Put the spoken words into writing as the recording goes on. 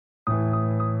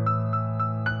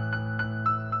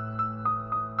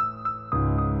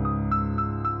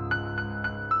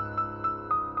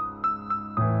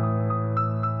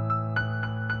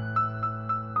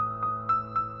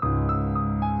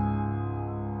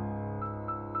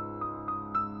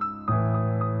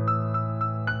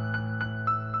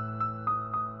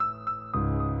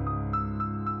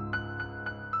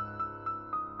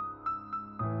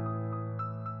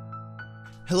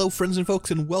Hello, friends and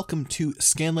folks, and welcome to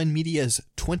Scanline Media's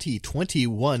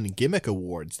 2021 Gimmick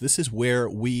Awards. This is where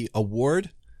we award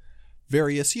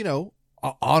various,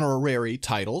 honorary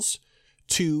titles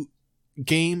to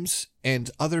games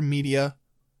and other media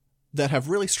that have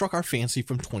really struck our fancy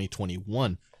from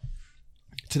 2021.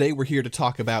 Today, we're here to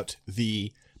talk about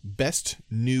the Best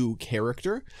New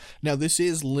Character. Now, this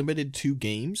is limited to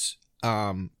games.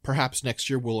 Perhaps next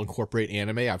year we'll incorporate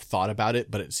anime. I've thought about it,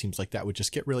 but it seems like that would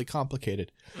just get really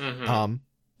complicated. Mm-hmm.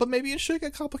 But maybe it should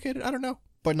get complicated. I don't know.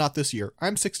 But not this year.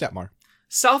 I'm Six Detmar.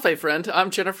 Salve, friend. I'm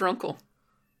Jennifer Uncle.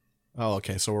 Oh,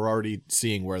 okay. So we're already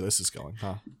seeing where this is going,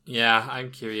 huh? Yeah,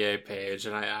 I'm Kyrie Page,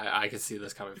 and I can see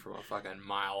this coming from a fucking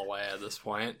mile away at this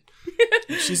point.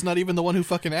 She's not even the one who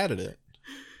fucking added it.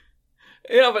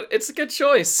 Yeah, but it's a good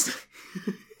choice.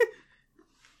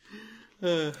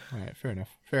 All right, fair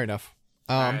enough.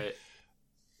 All right.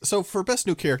 So for Best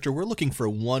New Character, we're looking for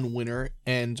one winner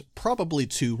and probably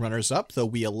two runners-up, though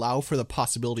we allow for the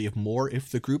possibility of more if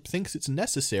the group thinks it's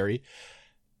necessary.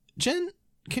 Jen,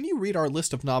 can you read our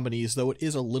list of nominees, though it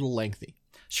is a little lengthy?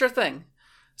 Sure thing.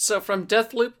 So from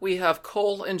Deathloop, we have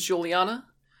Cole and Juliana.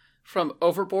 From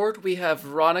Overboard, we have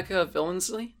Veronica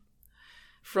Villensley.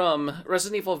 From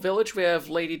Resident Evil Village, we have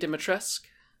Lady Dimitrescu.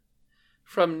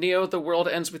 From Neo, The World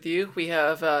Ends With You, we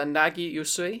have Nagi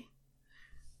Usui.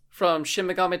 From Shin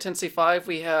Megami Tensei 5,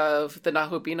 we have the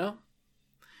Nahobino.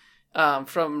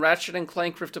 From Ratchet &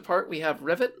 Clank Rift Apart, we have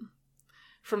Rivet.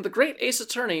 From The Great Ace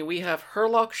Attorney, we have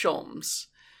Herlock Sholmes.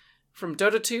 From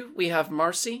Dota 2, we have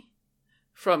Marcy.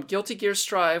 From Guilty Gear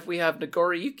Strive, we have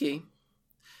Nagori Yuki.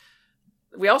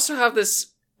 We also have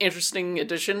this interesting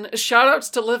addition. Shoutouts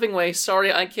to Living Way,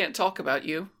 sorry I can't talk about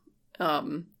you.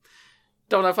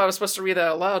 Don't know if I was supposed to read that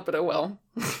out loud, but oh well.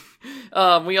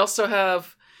 We also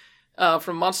have,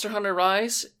 from Monster Hunter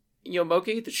Rise,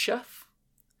 Yomogi the Chef.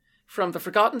 From The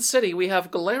Forgotten City, we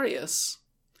have Galerius.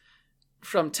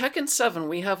 From Tekken 7,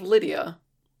 we have Lydia.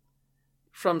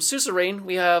 From Suzerain,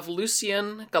 we have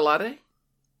Lucien Galade.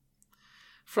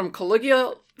 From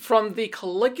the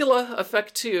Caligula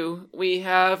Effect 2, we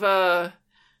have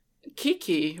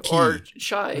Kiki, or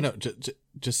Shai. No,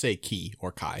 just say Ki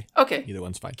or Kai. Okay. Either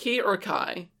one's fine. Ki or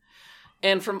Kai.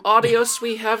 And from Audios,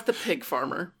 we have the Pig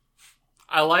Farmer.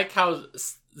 I like how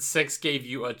Six gave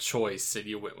you a choice and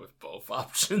you went with both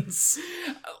options.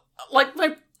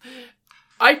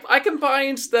 I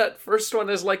combined that first one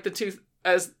as like the two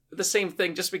as the same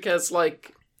thing just because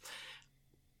like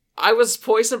I was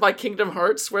poisoned by Kingdom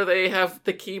Hearts where they have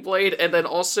the Keyblade and then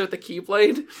also the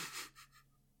Keyblade.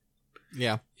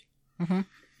 Yeah. Mm-hmm.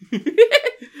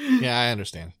 Yeah, I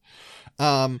understand.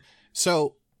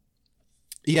 So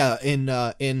yeah,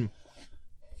 in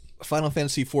Final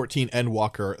Fantasy XIV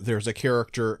Endwalker, there's a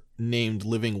character named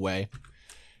Living Way.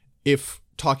 If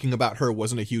talking about her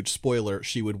wasn't a huge spoiler,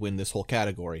 she would win this whole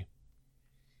category.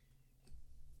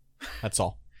 That's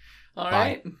all. All Bye.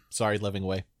 right. Sorry, Living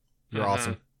Way. You're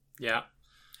awesome. Yeah.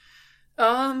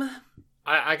 I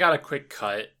I got a quick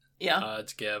cut yeah.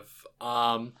 to give.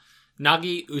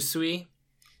 Nagi Usui.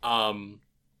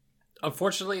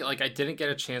 Unfortunately, like I didn't get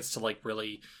a chance to like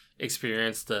really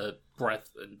experience the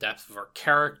breadth and depth of her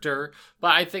character,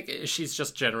 but I think she's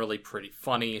just generally pretty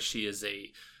funny. She is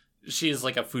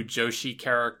like a Fujoshi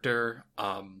character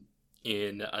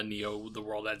in a Neo The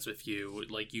World Ends With You.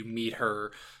 Like you meet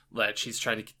her that she's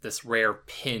trying to get this rare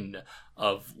pin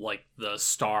of like the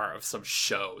star of some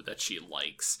show that she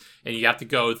likes, and you have to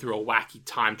go through a wacky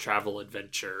time travel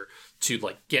adventure to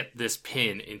like get this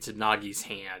pin into Nagi's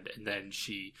hand, and then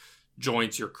she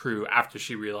joins your crew after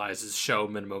she realizes Sho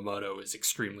Minamoto is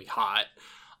extremely hot.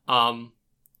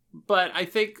 But I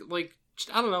think like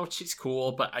I don't know, she's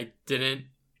cool, but I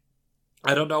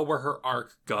don't know where her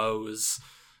arc goes.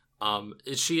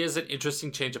 She is an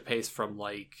interesting change of pace from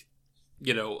like,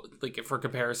 like for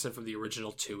comparison from the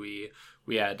original Tui,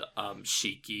 we had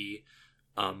Shiki.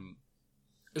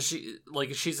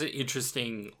 She's an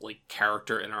interesting like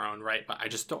character in her own right, but I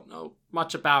just don't know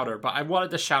much about her. But I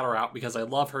wanted to shout her out because I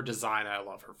love her design. I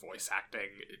love her voice acting.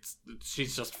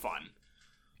 She's just fun.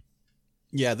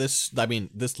 Yeah, this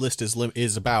list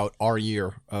is about our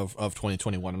year of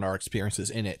 2021 and our experiences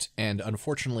in it. And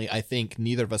unfortunately, I think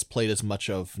neither of us played as much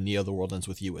of Neo The World Ends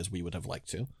With You as we would have liked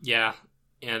to. Yeah,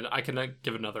 and I can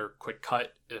give another quick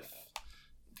cut to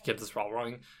get this all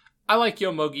rolling. I like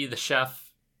Yomogi the Chef.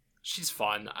 She's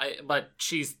fun, but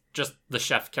she's just the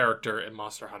chef character in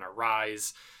Monster Hunter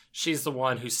Rise. She's the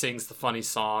one who sings the funny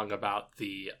song about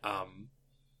the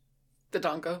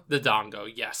Dongo. The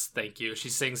Dongo, yes, thank you. She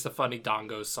sings the funny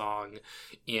Dongo song,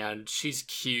 and she's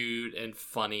cute and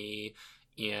funny,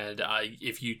 And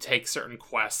if you take certain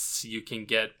quests, you can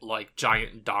get like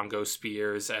giant dongo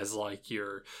spears as like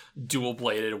your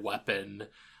dual-bladed weapon.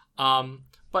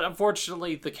 But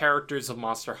unfortunately, the characters of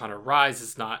Monster Hunter Rise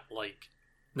is not like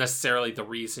necessarily the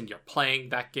reason you're playing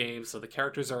that game. So the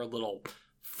characters are a little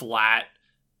flat.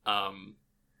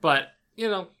 But you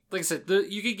know, like I said,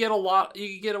 you could get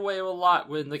away with a lot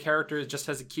when the character just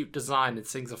has a cute design and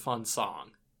sings a fun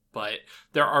song. But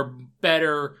there are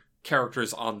better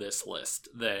characters on this list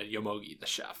than Yomogi the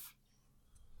chef.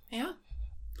 Yeah.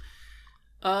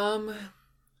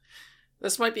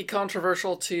 This might be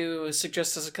controversial to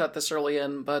suggest as a cut this early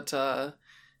in, but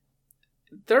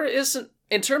there isn't,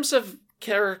 in terms of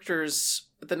characters,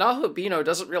 the Nahobino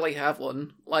doesn't really have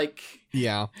one. Like,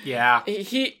 yeah.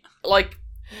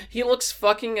 He looks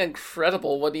fucking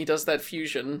incredible when he does that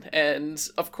fusion, and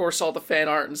of course all the fan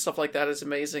art and stuff like that is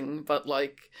amazing, but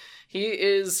like, he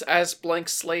is as blank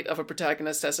slate of a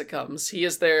protagonist as it comes. He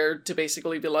is there to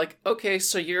basically be like, okay,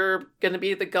 so you're gonna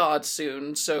be the god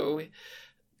soon, so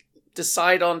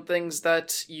decide on things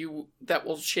that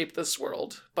will shape this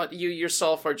world, but you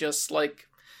yourself are just like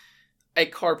a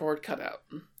cardboard cutout.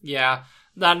 Yeah,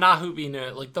 the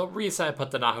Nahobino, like the reason I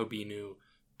put the Nahobino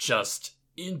just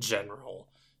in general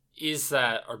is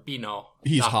that, or Bino,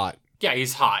 he's hot. Yeah,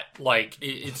 he's hot. Like,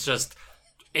 it's just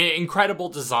an incredible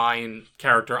design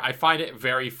character. I find it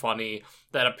very funny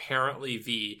that apparently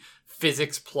the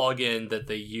physics plugin that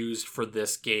they used for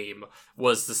this game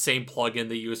was the same plugin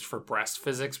they used for breast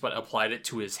physics, but applied it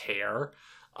to his hair,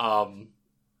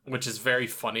 which is very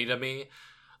funny to me.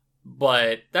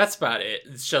 But that's about it.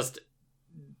 It's just,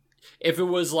 if it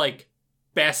was like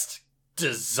best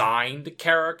designed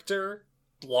character,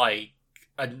 like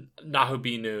a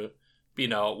Nahobino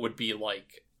would be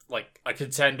like a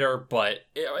contender, but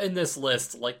in this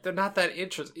list, like, they're not that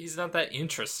he's not that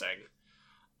interesting.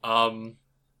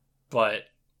 But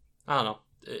I don't know.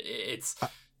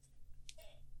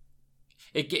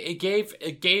 It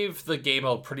gave the game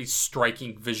a pretty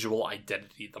striking visual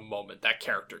identity the moment that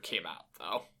character came out,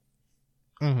 though.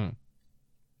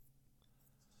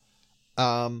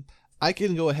 I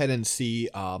can go ahead and see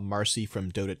Marcy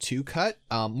from Dota 2 cut.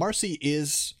 Marcy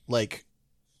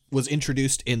was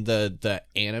introduced in the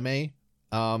anime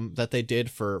that they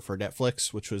did for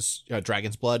Netflix, which was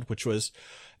Dragon's Blood, which was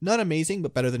not amazing,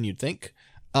 but better than you'd think.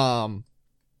 And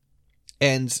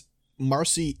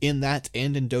Marcy in that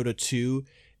and in Dota 2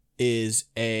 is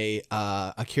a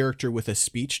character with a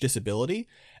speech disability.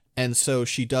 And so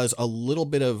she does a little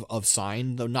bit of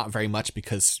sign, though not very much,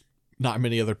 because not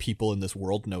many other people in this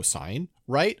world know sign,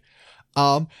 right?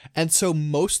 And so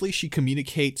mostly she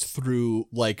communicates through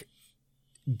like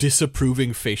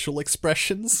disapproving facial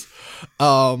expressions.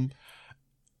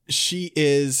 She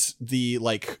is the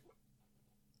like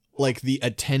the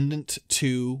attendant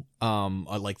to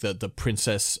like the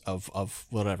princess of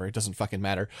whatever, it doesn't fucking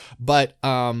matter, but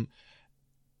the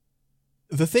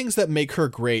things that make her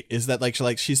great is that like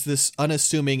she's this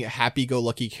unassuming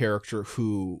happy-go-lucky character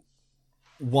who,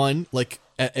 one, like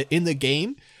in the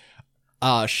game,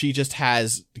 she just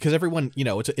has, because everyone, you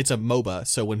know, it's a MOBA,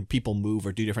 so when people move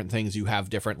or do different things, you have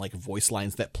different like voice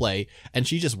lines that play, and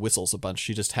she just whistles a bunch.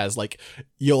 She just has like,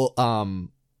 you'll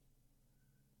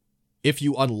if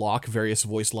you unlock various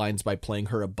voice lines by playing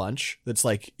her a bunch, that's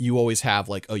like, you always have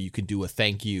like, oh, you can do a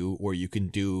thank you, or you can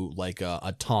do like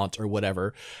a taunt or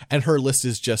whatever, and her list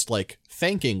is just like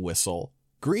thanking whistle,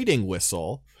 greeting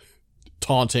whistle,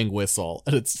 taunting whistle,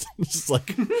 and it's just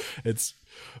like it's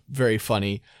very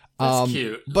funny. That's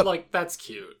cute. But like, that's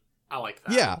cute. I like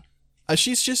that. Yeah.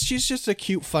 She's just a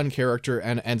cute, fun character,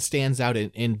 and stands out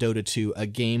in Dota 2, a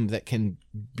game that can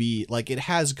be like, it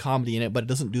has comedy in it, but it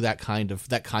doesn't do that kind of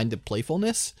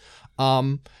playfulness.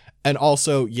 And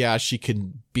also, yeah, she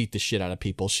can beat the shit out of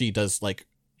people. She does, like,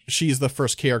 she's the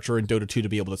first character in Dota 2 to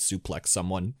be able to suplex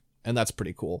someone, and that's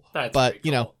pretty cool.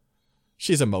 You know,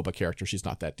 she's a MOBA character. She's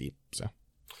not that deep. So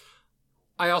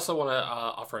I also want to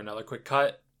offer another quick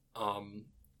cut.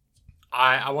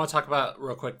 I want to talk about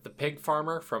real quick the pig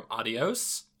farmer from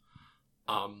Adios.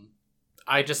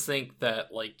 I just think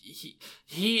that like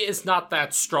he is not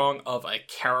that strong of a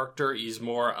character. He's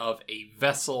more of a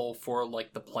vessel for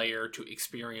like the player to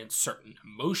experience certain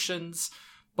emotions,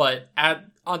 but at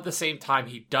the same time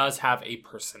he does have a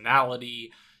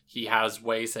personality. He has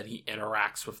ways that he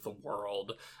interacts with the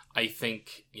world. I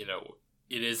think, you know,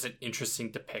 it is an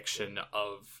interesting depiction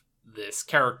of this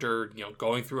character, you know,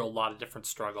 going through a lot of different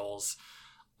struggles.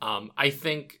 I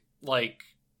think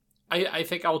I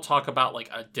think I will talk about like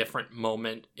a different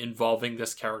moment involving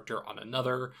this character on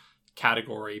another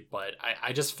category, but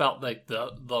I just felt like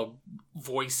the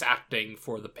voice acting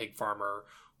for the pig farmer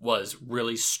was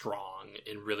really strong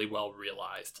and really well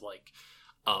realized. Like,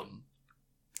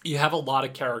 you have a lot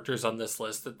of characters on this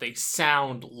list that they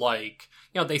sound like,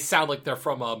 they sound like they're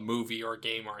from a movie or a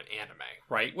game or an anime,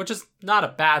 right? Which is not a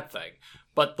bad thing.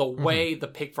 But the way the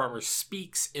pig farmer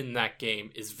speaks in that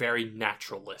game is very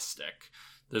naturalistic.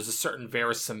 There's a certain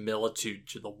verisimilitude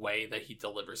to the way that he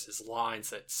delivers his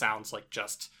lines that sounds like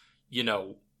just,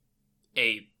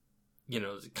 a,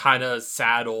 kind of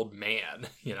sad old man,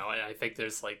 and I think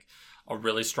there's like a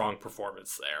really strong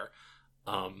performance there.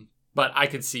 But I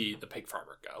could see the pig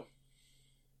farmer go.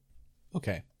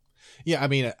 Okay. Yeah, I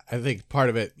mean, I think part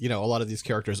of it, a lot of these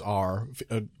characters are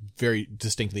very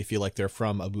distinctly feel like they're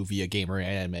from a movie, a game, or an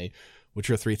anime, which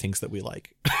are three things that we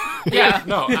like. Yeah,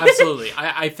 no, absolutely.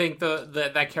 I think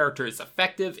that character is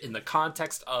effective in the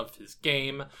context of his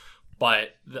game,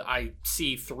 but I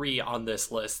see three on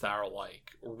this list that are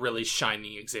like really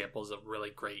shining examples of really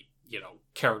great,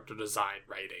 character design,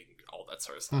 writing, all that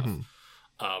sort of stuff.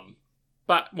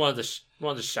 But wanted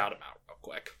to shout him out real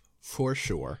quick. For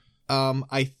sure.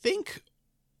 I think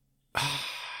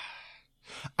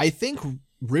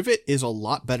Rivet is a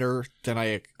lot better than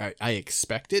I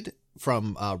expected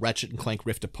from Ratchet and Clank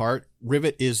Rift Apart.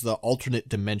 Rivet is the alternate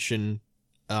dimension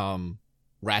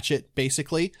Ratchet,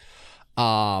 basically.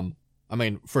 I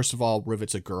mean, first of all,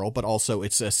 Rivet's a girl, but also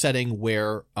it's a setting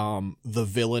where the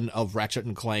villain of Ratchet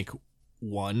and Clank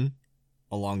won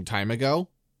a long time ago.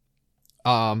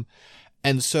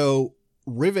 And so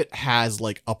Rivet has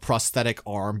like a prosthetic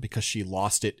arm because she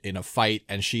lost it in a fight,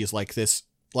 and she's like this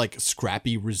like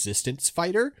scrappy resistance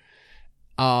fighter.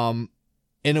 In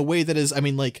a way that is, I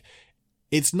mean, like,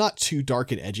 it's not too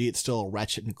dark and edgy. It's still a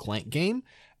Ratchet and Clank game,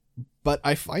 but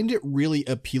I find it really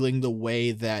appealing the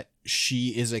way that she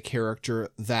is a character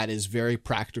that is very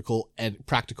practical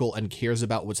and cares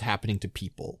about what's happening to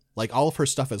people. Like, all of her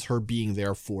stuff is her being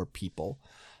there for people.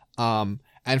 And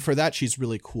for that, she's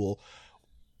really cool.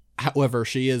 However,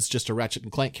 she is just a Ratchet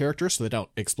and Clank character, so they don't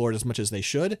explore it as much as they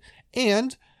should.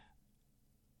 And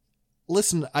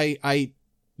listen, I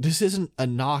this isn't a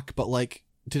knock, but like,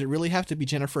 did it really have to be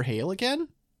Jennifer Hale again?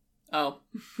 Oh.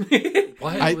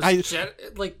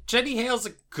 What? Jenny Hale's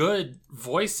a good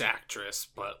voice actress,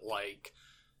 but like,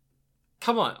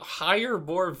 come on, hire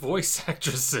more voice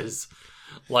actresses.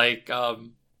 Like,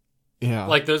 yeah,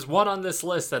 like there's one on this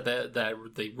list that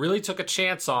they really took a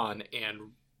chance on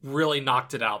and really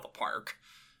knocked it out of the park.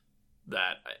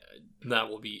 That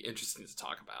will be interesting to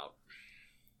talk about.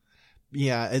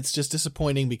 Yeah, it's just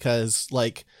disappointing because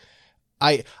like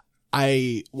I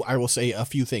will say a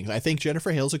few things. I think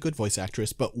Jennifer Hale's a good voice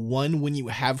actress, but one, when you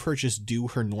have her just do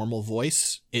her normal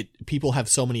voice, people have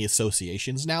so many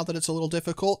associations now that it's a little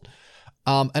difficult.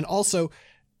 And also,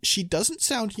 she doesn't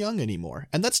sound young anymore,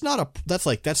 and that's not a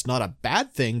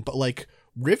bad thing. But like,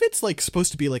 Rivet's like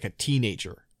supposed to be like a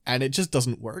teenager, and it just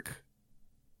doesn't work.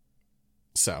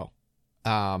 So,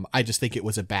 I just think it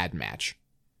was a bad match,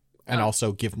 and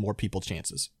also give more people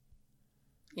chances.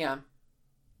 Yeah.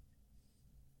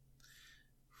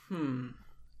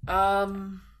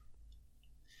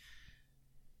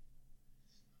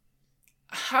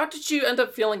 How did you end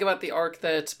up feeling about the arc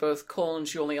that both Cole and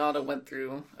Juliana went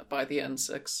through by the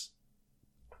N6?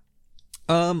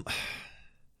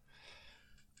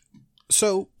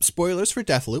 So, spoilers for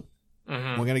Deathloop.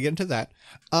 Mm-hmm. We're going to get into that.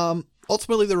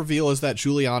 Ultimately, the reveal is that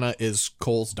Juliana is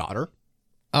Cole's daughter.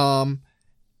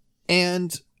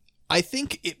 And I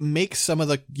think it makes some of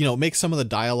the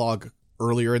dialogue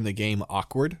earlier in the game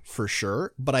awkward, for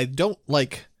sure. But I don't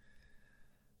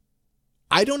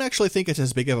actually think it's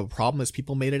as big of a problem as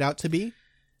people made it out to be.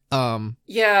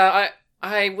 Yeah,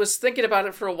 I was thinking about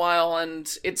it for a while,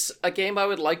 and it's a game I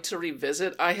would like to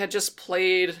revisit. I had just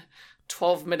played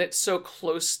 12 minutes so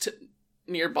close to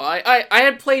nearby. I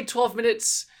had played 12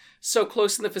 minutes so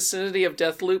close in the vicinity of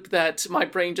Deathloop that my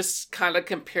brain just kind of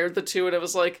compared the two, and it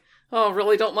was like, oh, I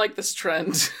really don't like this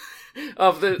trend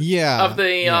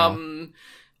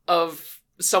of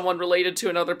someone related to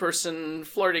another person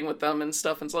flirting with them and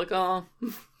stuff. And it's like, oh.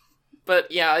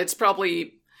 But yeah, it's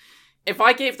probably, if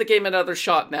I gave the game another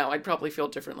shot now, I'd probably feel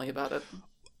differently about it.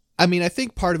 I mean, I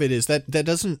think part of it is that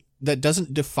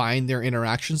doesn't define their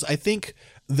interactions. I think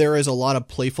there is a lot of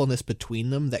playfulness between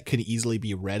them that could easily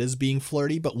be read as being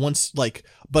flirty, but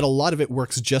a lot of it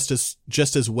works just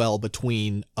as well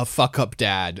between a fuck up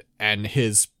dad and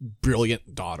his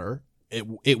brilliant daughter.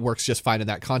 It works just fine in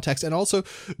that context. And also,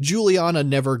 Juliana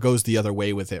never goes the other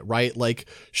way with it, right? Like,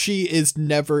 she is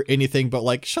never anything but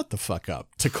like, shut the fuck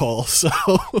up to Cole. So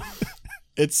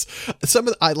it's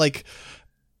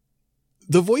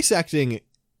the voice acting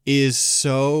is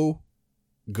so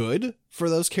good for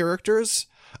those characters.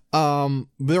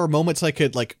 There are moments I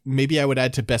could, like, maybe I would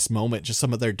add to best moment, just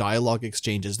some of their dialogue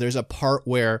exchanges. There's a part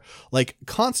where, like,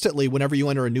 constantly, whenever you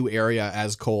enter a new area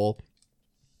as Cole,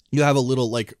 you have a little,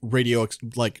 like, radio,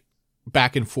 like,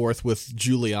 back and forth with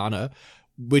Juliana,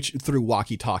 which through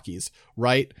walkie-talkies,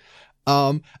 right?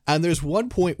 And there's one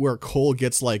point where Cole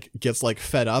gets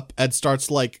fed up and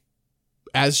starts, like,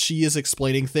 as she is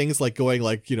explaining things, like going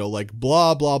like, you know, like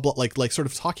blah, blah, blah, like sort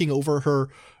of talking over her,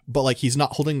 but like he's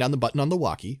not holding down the button on the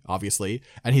walkie, obviously.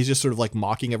 And he's just sort of like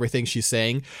mocking everything she's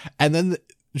saying. And then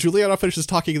Juliana finishes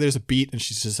talking and there's a beat and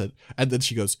she just said, and then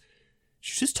she goes,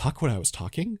 "Did you just talk when I was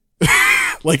talking?"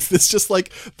 Like this, just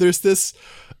like, there's this,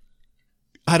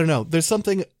 I don't know. There's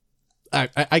something,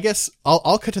 I guess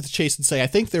I'll cut to the chase and say, I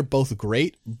think they're both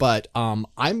great, but, I'm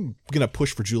going to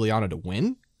push for Juliana to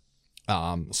win.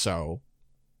 So.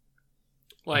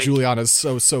 Like, Juliana's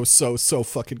so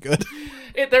fucking good.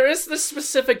 There is this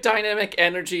specific dynamic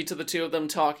energy to the two of them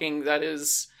talking that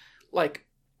is, like,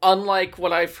 unlike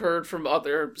what I've heard from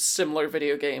other similar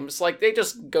video games. Like, they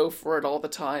just go for it all the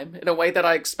time in a way that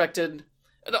I expected.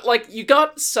 Like, you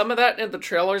got some of that in the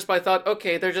trailers, but I thought,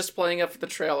 okay, they're just playing up for the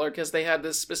trailer because they had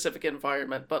this specific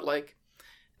environment. But, like,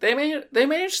 they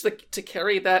managed to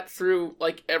carry that through,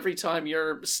 like, every time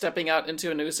you're stepping out into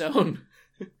a new zone.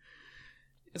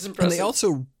 It's impressive. And they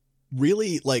also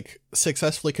really, like,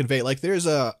 successfully convey, like, there's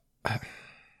a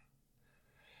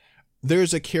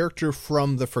character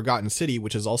from the Forgotten City,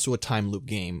 which is also a time loop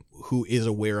game, who is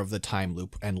aware of the time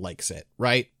loop and likes it,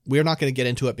 right? We're not going to get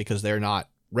into it because they're not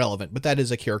relevant, but that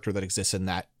is a character that exists in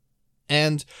that.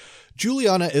 And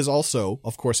Juliana is also,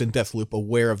 of course, in Deathloop,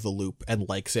 aware of the loop and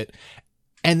likes it.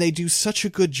 And they do such a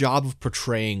good job of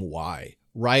portraying why,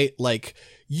 right? Like,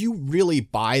 you really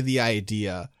buy the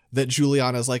idea that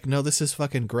Juliana's like, no, this is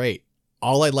fucking great.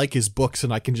 All I like is books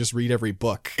and I can just read every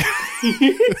book.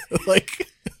 Like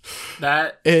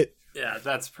that. Yeah,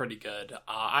 that's pretty good.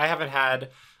 I haven't had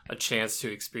a chance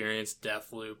to experience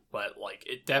Deathloop, but like,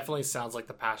 it definitely sounds like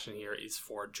the passion here is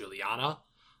for Juliana.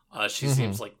 She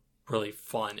seems like really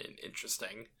fun and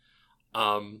interesting.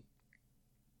 Yeah.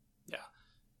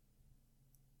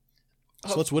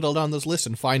 So let's whittle down this list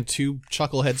and find 2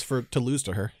 chuckleheads to lose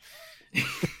to her.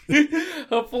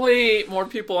 Hopefully more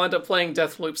people end up playing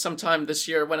Deathloop sometime this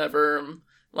year whenever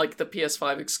like the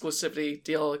PS5 exclusivity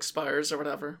deal expires or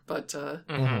whatever. But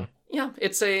yeah,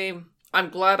 I'm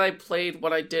glad I played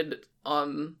what I did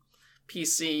on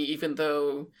PC, even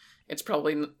though it's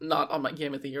probably not on my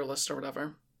Game of the Year list or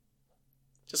whatever.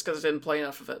 Just because I didn't play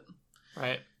enough of it.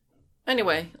 Right.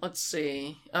 Anyway, let's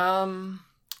see.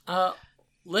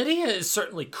 Lydia is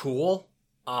certainly cool.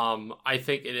 I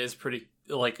think it is pretty,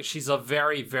 like, she's a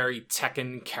very, very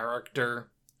Tekken character.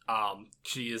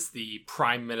 She is the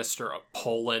Prime Minister of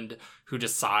Poland who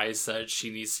decides that she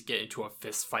needs to get into a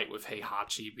fist fight with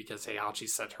Heihachi because Heihachi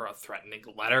sent her a threatening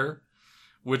letter,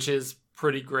 which is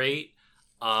pretty great.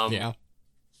 Yeah.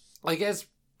 Like, it's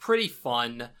pretty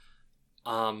fun.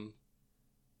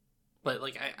 But,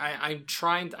 like,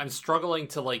 I'm struggling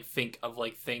to, like, think of,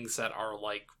 like, things that are,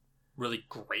 like, really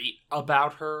great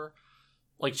about her.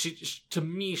 Like, to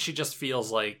me, she just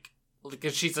feels like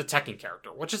she's a Tekken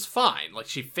character, which is fine. Like,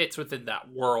 she fits within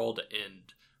that world and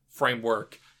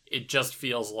framework. It just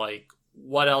feels like,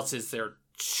 what else is there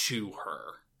to her?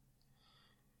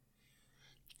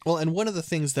 Well, and one of the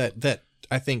things that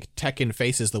I think Tekken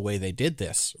faces the way they did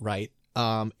this, right,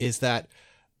 is that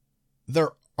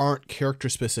there aren't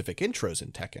character-specific intros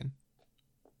in Tekken,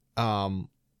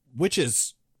 which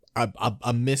is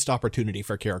a missed opportunity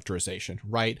for characterization,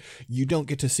 right? You don't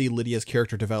get to see Lydia's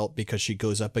character develop because she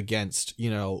goes up against, you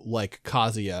know, like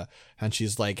Kazuya, and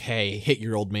she's like, hey, hit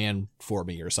your old man for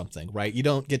me or something, right? You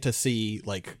don't get to see,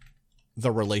 like,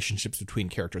 the relationships between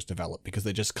characters develop because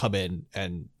they just come in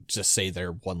and just say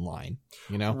their one line,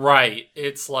 you know? Right.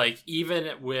 It's like, even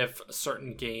with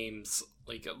certain games,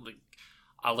 like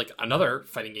another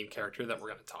fighting game character that we're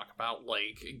going to talk about,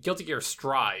 like Guilty Gear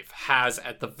Strive has,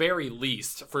 at the very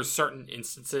least, for certain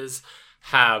instances,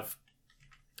 have,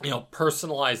 you know,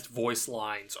 personalized voice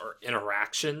lines or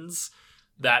interactions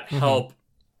that help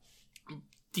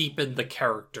deepen the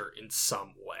character in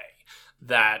some way.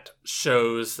 That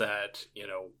shows that, you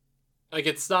know, like,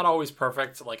 it's not always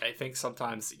perfect. Like, I think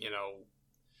sometimes, you know,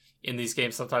 in these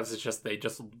games, sometimes it's just, they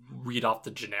just read off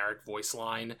the generic voice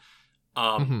line.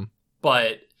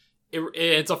 But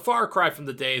it's a far cry from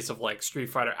the days of, like,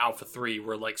 Street Fighter Alpha 3,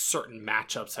 where, like, certain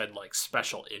matchups had, like,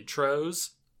 special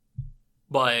intros.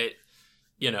 But,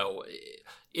 you know,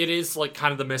 it is, like,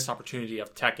 kind of the missed opportunity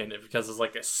of Tekken, because it's,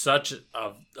 like, such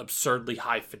a absurdly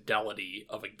high fidelity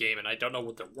of a game, and I don't know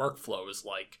what their workflow is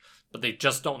like, but they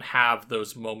just don't have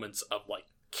those moments of, like,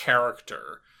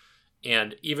 character.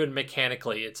 And even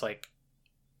mechanically, it's like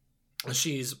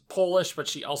she's Polish, but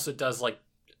she also does like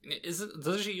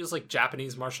doesn't she use like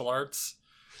Japanese martial arts?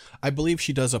 I believe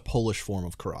she does a Polish form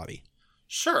of karate.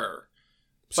 Sure.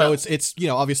 So it's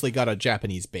obviously got a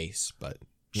Japanese base, but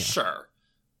yeah. Sure.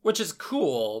 Which is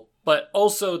cool, but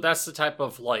also those are the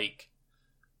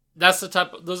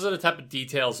type of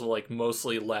details like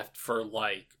mostly left for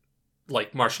like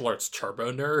martial arts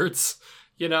turbo nerds.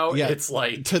 Yeah. It's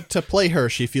like to play her,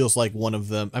 she feels like one of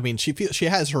them. I mean, she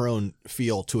has her own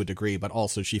feel to a degree, but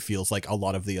also she feels like a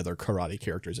lot of the other karate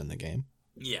characters in the game.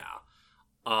 Yeah.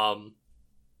 But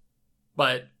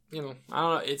I don't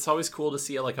know. It's always cool to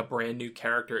see like a brand new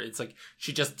character. It's like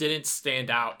she just didn't stand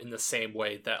out in the same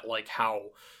way that like how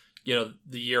the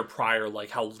year prior,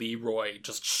 like how Leroy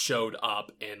just showed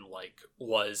up and like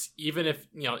was, even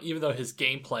though his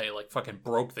gameplay like fucking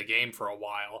broke the game for a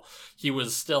while, he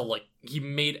was still like, he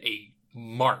made a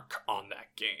mark on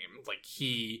that game. Like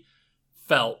he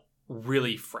felt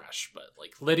really fresh, but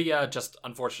like Lydia just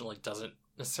unfortunately doesn't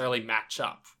necessarily match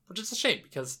up, which is a shame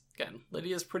because again,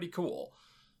 Lydia's pretty cool.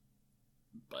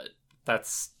 But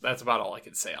that's about all I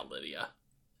can say on Lydia.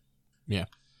 Yeah.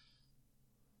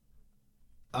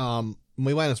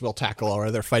 We might as well tackle our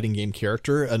other fighting game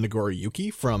character, Nagori Yuki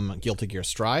from Guilty Gear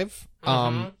Strive.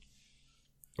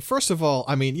 First of all,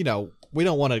 I mean, we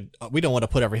don't want to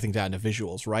put everything down to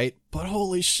visuals, right? But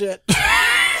holy shit.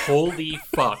 Holy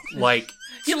fuck. Like,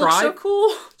 he looks so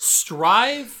cool.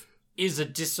 Strive is a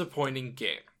disappointing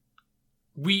game.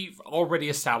 We've already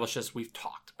established this. We've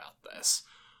talked about this.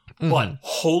 But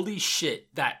holy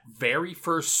shit, that very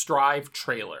first Strive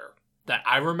trailer that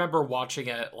I remember watching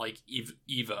at like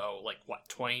Evo, like what,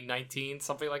 2019,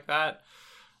 something like that.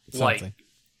 Like,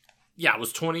 yeah, it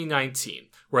was 2019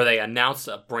 where they announced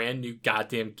a brand new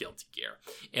goddamn Guilty Gear.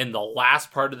 And the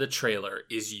last part of the trailer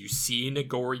is you see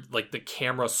Nagori, like the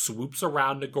camera swoops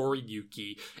around Nagori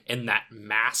Yuki and that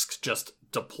mask just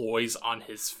deploys on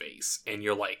his face. And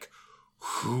you're like,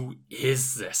 who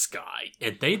is this guy?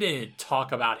 And they didn't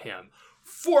talk about him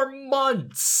for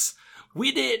months.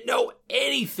 We didn't know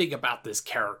anything about this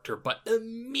character, but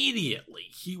immediately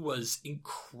he was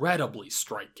incredibly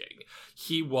striking.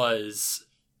 He just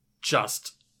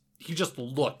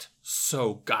looked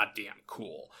so goddamn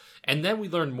cool. And then we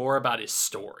learned more about his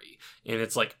story. And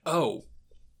it's like, oh,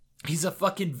 he's a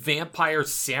fucking vampire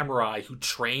samurai who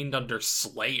trained under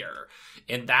Slayer.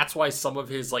 And that's why some of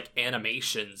his like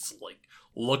animations like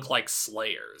look like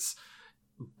Slayer's.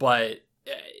 But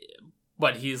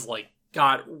he's like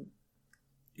got...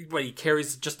 But he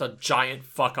carries just a giant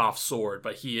fuck-off sword,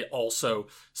 but he also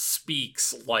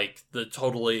speaks like the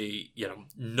totally,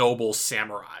 noble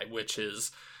samurai, which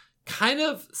is kind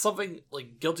of something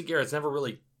like Guilty Gear has never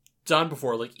really done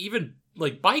before. Like, even,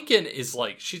 like, Baiken is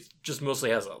like, she just mostly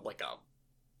has a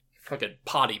fucking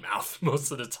potty mouth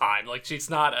most of the time. Like, she's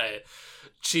the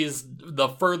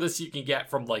furthest you can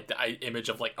get from, like, the image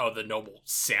of, like, oh, the noble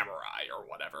samurai or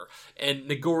whatever. And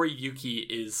Nagori Yuki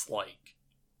is, like,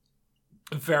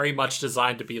 very much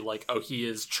designed to be like, oh, he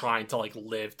is trying to like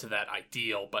live to that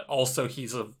ideal, but also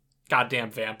he's a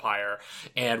goddamn vampire.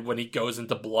 And when he goes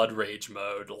into blood rage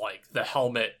mode, like the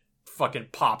helmet fucking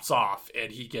pops off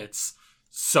and he gets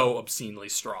so obscenely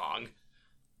strong.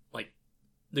 Like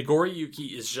Nagori Yuki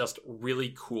is just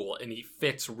really cool and he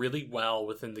fits really well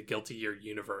within the Guilty Gear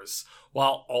universe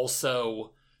while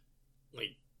also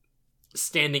like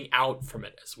standing out from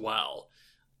it as well.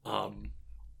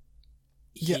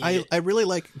 Yeah, I really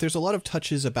like, there's a lot of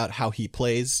touches about how he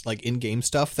plays, like, in-game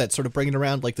stuff that sort of bring it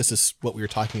around. Like, this is what we were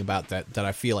talking about that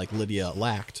I feel like Lydia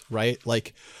lacked, right?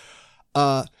 Like,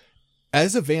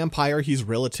 as a vampire, he's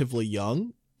relatively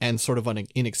young and sort of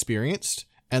inexperienced.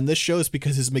 And this shows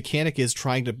because his mechanic is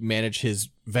trying to manage his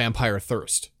vampire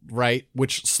thirst, right?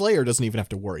 Which Slayer doesn't even have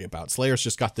to worry about. Slayer's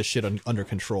just got this shit under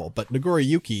control. But Nagori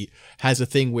Yuki has a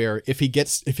thing where if he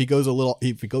goes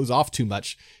off too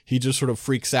much, he just sort of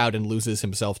freaks out and loses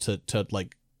himself to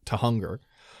hunger,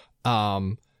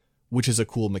 which is a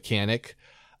cool mechanic.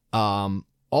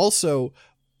 Also,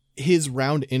 his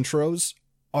round intros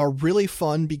are really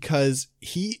fun because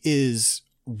he is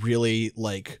really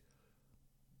like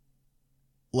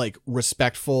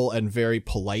respectful and very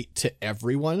polite to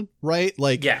everyone, right?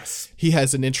 Like, yes, he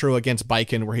has an intro against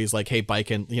Baiken where he's like, hey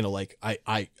Baiken, like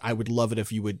I would love it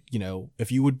if you would, if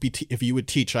you would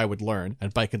teach, I would learn.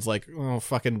 And Baiken's like, oh,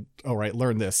 fucking all right,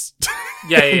 learn this.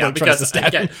 Yeah, because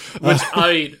again, which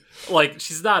I mean, like,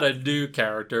 she's not a new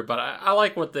character, but I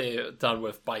like what they've done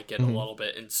with Baiken a little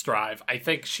bit in Strive. I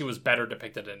think she was better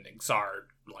depicted in Exard,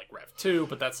 like Rev 2,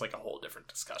 but that's like a whole different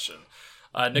discussion.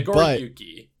 Nagori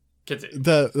Yuki.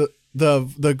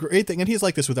 the great thing, and he's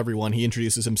like this with everyone, he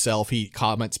introduces himself, he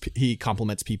compliments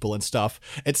people and stuff,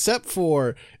 except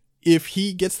for if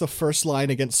he gets the first line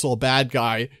against Soul Bad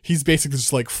Guy, he's basically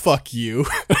just like, fuck you.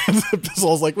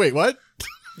 Soul's like, wait, what?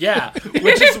 Yeah,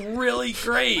 which is really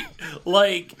great.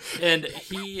 Like, and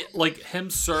he, like, him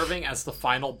serving as the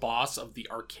final boss of the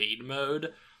arcade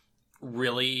mode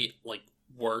really, like,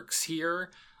 works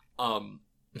here.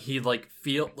 He, like,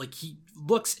 he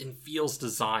looks and feels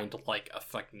designed like a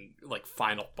fucking, like,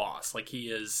 final boss. Like, he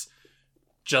is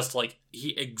just, like,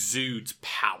 he exudes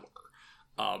power.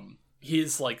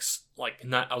 He's, like,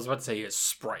 not, I was about to say his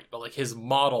sprite, but, like, his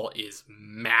model is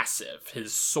massive.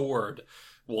 His sword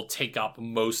will take up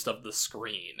most of the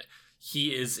screen.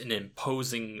 He is an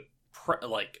imposing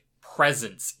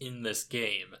presence in this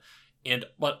game,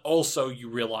 but also you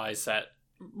realize that,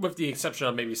 with the exception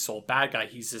of maybe Soul Bad Guy,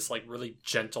 he's this like really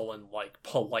gentle and like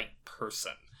polite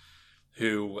person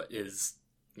who is,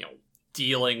 you know,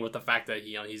 dealing with the fact that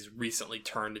he's recently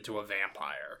turned into a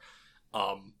vampire.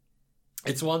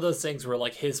 It's one of those things where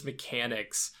like his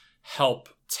mechanics help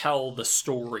tell the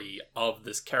story of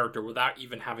this character without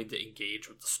even having to engage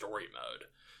with the story mode,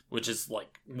 which is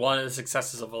like one of the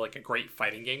successes of like a great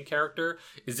fighting game character,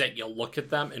 is that you look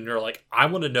at them and you're like, I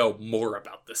want to know more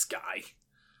about this guy.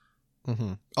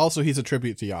 Mm-hmm. Also, he's a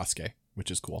tribute to Yasuke,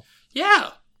 which is cool.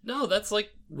 Yeah, no, that's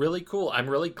like really cool. I'm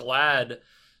really glad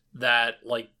that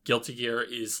like Guilty Gear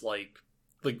is like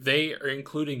they are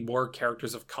including more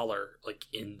characters of color like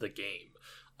in the game.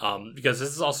 Because this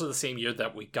is also the same year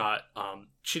that we got,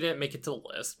 she didn't make it to the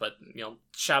list, but, you know,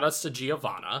 shout outs to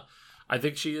Giovanna. I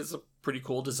think she is a pretty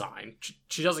cool design.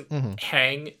 She doesn't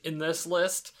hang in this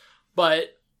list,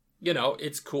 but, you know,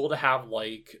 it's cool to have,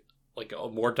 like a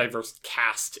more diverse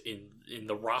cast in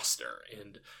the roster.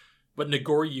 But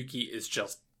Nagoriyuki is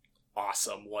just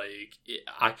awesome. Like,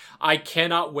 I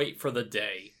cannot wait for the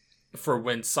day for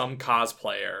when some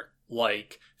cosplayer,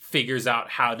 like, figures out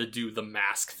how to do the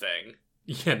mask thing,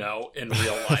 you know, in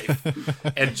real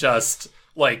life. And just,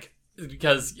 like,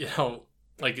 because, you know,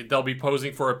 like, they'll be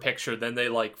posing for a picture, then they,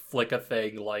 like, flick a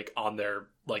thing, like, on their,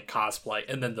 like, cosplay,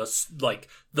 and then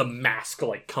the mask,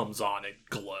 like, comes on and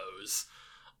glows.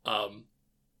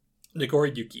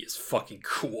 Nagoriyuki is fucking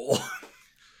cool.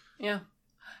 Yeah.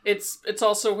 It's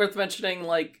also worth mentioning,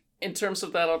 like, in terms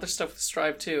of that other stuff with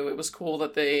Strive 2, it was cool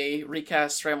that they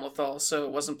recast Ramlethal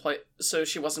so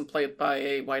she wasn't played by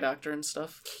a white actor and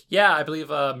stuff. Yeah, I believe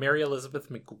Mary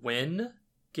Elizabeth McGuinn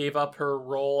gave up her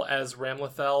role as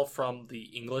Ramlethal from the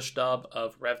English dub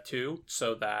of Rev 2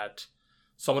 so that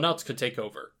someone else could take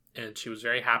over. And she was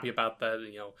very happy about that,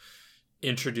 you know,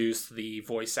 introduced the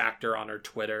voice actor on her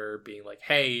Twitter being like,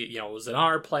 hey, you know, it was an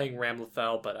honor playing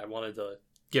Ramlethal, but I wanted to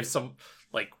give some,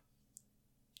 like,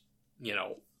 you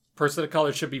know, person of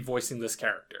color should be voicing this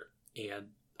character. And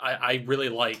I really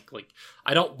like,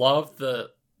 I don't love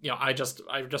the, you know, I just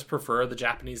prefer the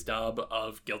Japanese dub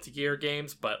of Guilty Gear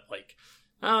games, but, like,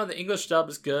 the English dub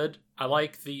is good. I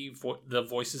like the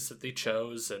voices that they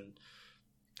chose and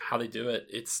how they do it.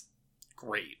 It's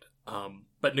great.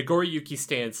 But Nagoriyuki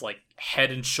stands, like,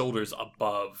 head and shoulders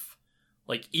above,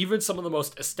 like, even some of the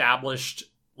most established,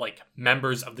 like,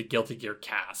 members of the Guilty Gear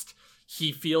cast.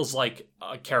 He feels like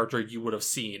a character you would have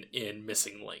seen in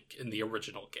Missing Link in the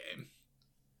original game.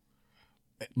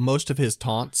 Most of his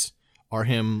taunts are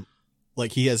him,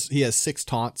 like, he has 6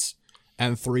 taunts,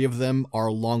 and 3 of them are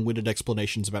long-winded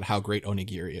explanations about how great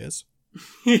onigiri is.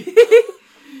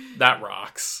 That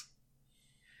rocks.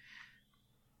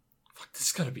 Fuck, this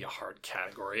is gonna be a hard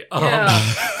category.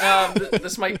 Yeah,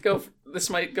 this might go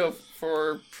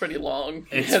for pretty long.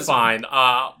 It's fine.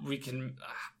 We can.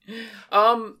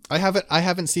 I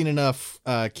haven't seen enough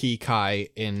Ki Kai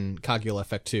in Kaguya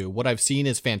Effect 2. What I've seen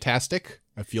is fantastic.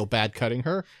 I feel bad cutting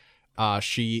her.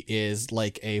 She is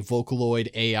like a Vocaloid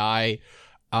AI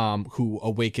who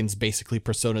awakens basically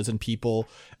personas in people,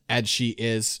 and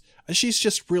she's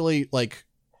just really, like,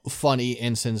 funny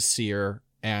and sincere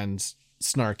and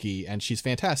snarky, and she's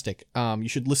fantastic. You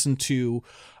should listen to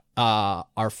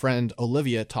our friend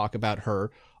Olivia talk about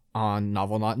her on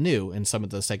Novel Not New in some of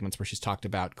the segments where she's talked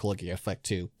about Caligula Effect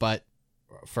 2, but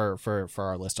for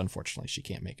our list, unfortunately, she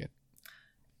can't make it.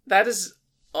 That is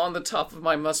on the top of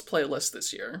my must-play list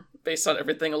this year, based on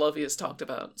everything Olivia's talked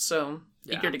about, so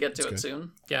yeah, eager to get to it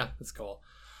soon. Yeah, that's cool.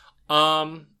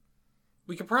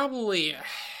 We could probably,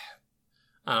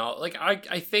 I don't know, like,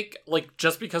 I think, like,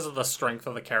 just because of the strength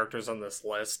of the characters on this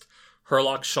list,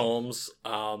 Herlock Sholmes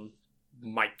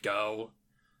might go.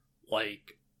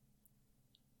 Like,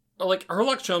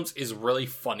 Herlock Sholmes is really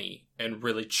funny and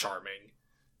really charming.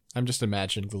 I'm just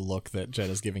imagining the look that Jen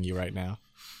is giving you right now.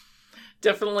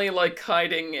 Definitely, like,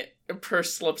 hiding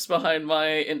purse slips behind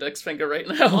my index finger right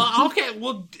now. Well, okay,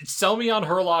 well, sell me on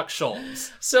Herlock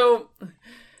Sholmes. So,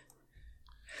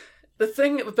 the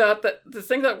thing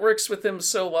that works with him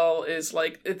so well is,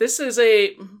 like, this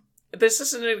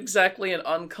isn't exactly an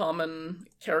uncommon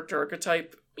character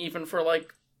archetype, even for,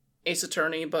 like, Ace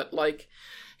Attorney, but, like,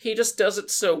 he just does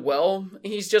it so well.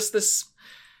 He's just this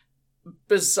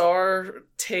bizarre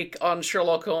take on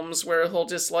Sherlock Holmes where he'll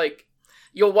just, like,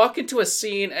 you'll walk into a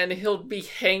scene and he'll be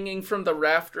hanging from the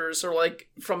rafters or, like,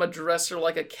 from a dresser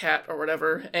like a cat or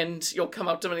whatever, and you'll come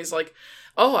up to him and he's like,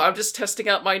 oh, I'm just testing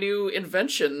out my new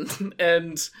invention.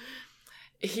 And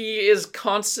he is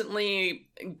constantly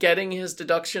getting his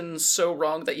deductions so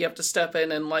wrong that you have to step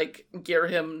in and, like,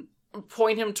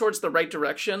 point him towards the right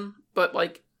direction. But,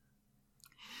 like,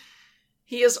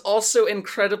 he is also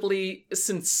incredibly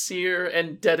sincere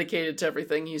and dedicated to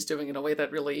everything he's doing in a way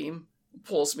that really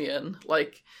pulls me in.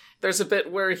 Like, there's a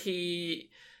bit where he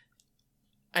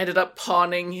ended up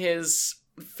pawning his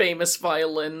famous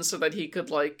violin so that he could,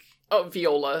 like,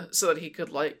 viola, so that he could,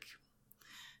 like,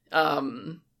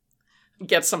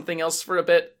 get something else for a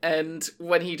bit, and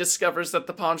when he discovers that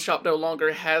the pawn shop no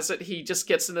longer has it, he just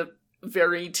gets in a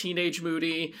very teenage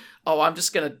moody, oh, I'm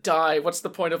just gonna die, what's the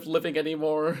point of living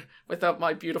anymore without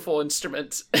my beautiful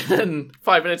instrument? And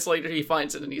 5 minutes later he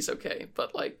finds it and he's okay.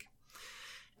 But, like,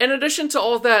 in addition to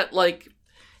all that, like,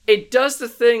 it does the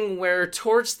thing where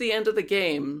towards the end of the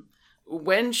game,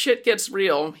 when shit gets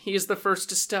real, he's the first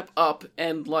to step up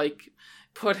and, like,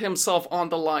 put himself on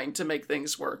the line to make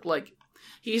things work. Like,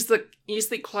 he's the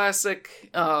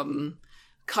classic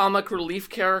comic relief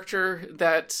character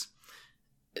that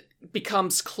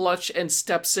becomes clutch and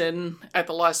steps in at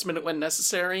the last minute when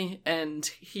necessary, and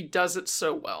he does it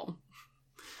so well.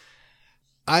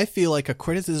 I feel like a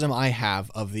criticism I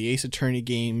have of the Ace Attorney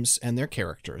games and their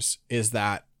characters is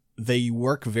that they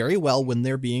work very well when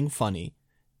they're being funny,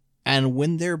 and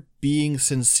when they're being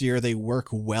sincere, they work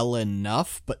well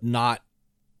enough, but not...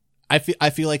 I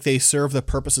feel like they serve the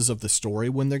purposes of the story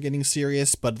when they're getting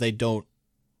serious, but they don't...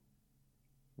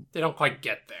 They don't quite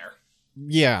get there.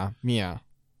 Yeah.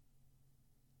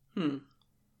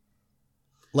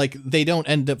 Like, they don't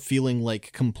end up feeling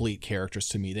like complete characters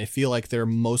to me. They feel like they're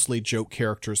mostly joke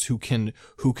characters who can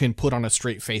put on a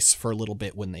straight face for a little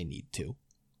bit when they need to.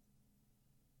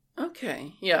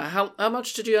 Okay, yeah. How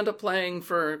much did you end up playing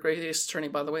for Great Ace Attorney,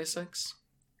 by the way, Six?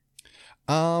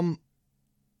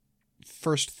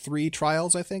 First 3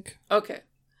 trials, I think. Okay.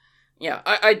 Yeah,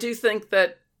 I do think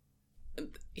that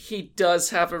he does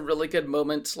have a really good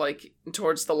moment, like,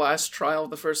 towards the last trial of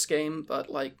the first game, but,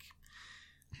 like,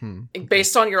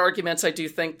 based on your arguments, I do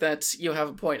think that you have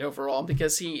a point overall,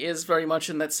 because he is very much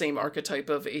in that same archetype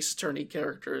of Ace Attorney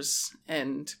characters,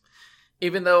 and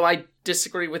even though I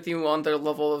disagree with you on their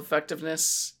level of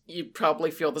effectiveness, you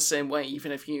probably feel the same way,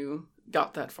 even if you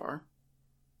got that far.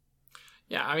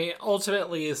 Yeah, I mean,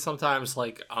 ultimately, sometimes,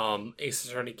 like, Ace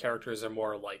Attorney characters are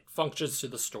more, like, functions to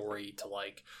the story to,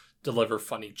 like, deliver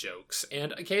funny jokes,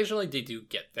 and occasionally they do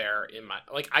get there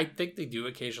I think they do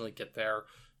occasionally get there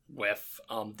with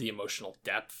the emotional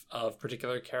depth of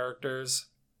particular characters.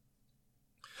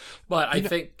 But I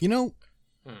think...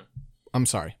 I'm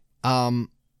sorry.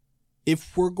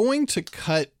 If we're going to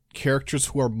cut characters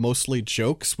who are mostly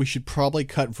jokes, we should probably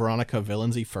cut Veronica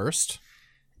Villensey first.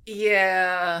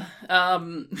 Yeah,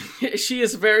 she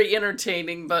is very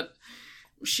entertaining, but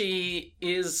she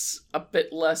is a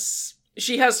bit less...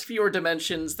 She has fewer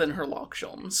dimensions than Herlock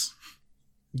Sholmes.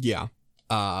 Yeah.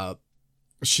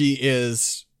 She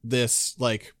is this,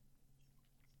 like,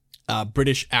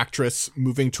 British actress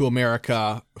moving to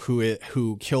America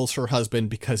who kills her husband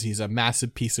because he's a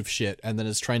massive piece of shit and then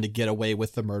is trying to get away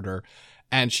with the murder.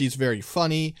 And she's very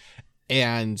funny,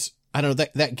 and I don't know,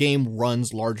 that game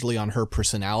runs largely on her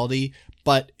personality,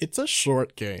 but it's a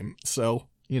short game, so,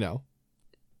 you know.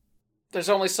 There's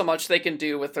only so much they can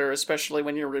do with her, especially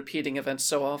when you're repeating events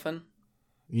so often.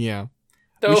 Yeah.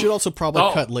 We should also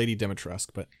probably cut Lady Dimitrescu,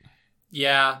 but...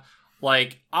 Yeah,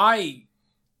 like, I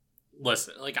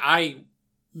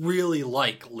really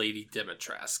like Lady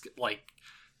Dimitrescu. Like,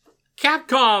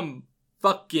 Capcom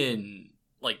fucking,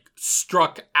 like,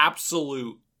 struck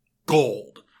absolute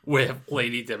gold with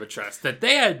Lady Dimitrescu that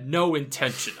they had no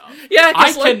intention of. Yeah,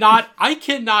 I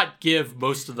cannot give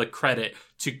most of the credit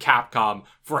to Capcom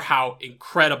for how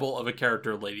incredible of a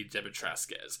character Lady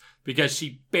Dimitrescu is, because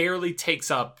she barely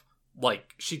takes up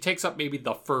maybe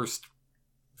the first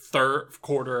third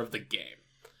quarter of the game.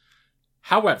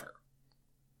 However,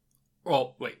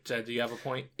 well, wait, do you have a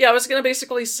point? Yeah, I was gonna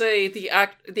basically say the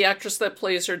actress that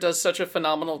plays her does such a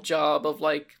phenomenal job of,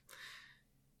 like,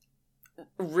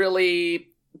 really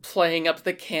playing up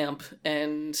the camp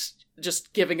and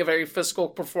just giving a very physical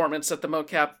performance that the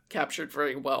mocap captured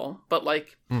very well. But,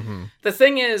 like, the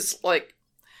thing is, like,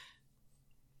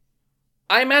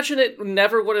 I imagine it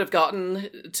never would have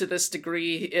gotten to this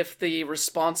degree if the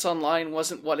response online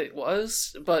wasn't what it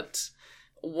was, but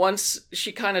once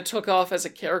she kind of took off as a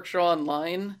character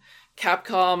online,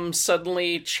 Capcom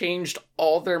suddenly changed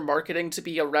all their marketing to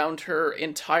be around her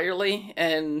entirely,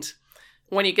 and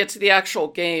when you get to the actual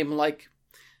game, like,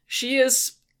 she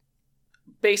is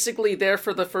basically there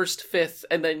for the first fifth,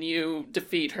 and then you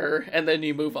defeat her, and then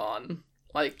you move on.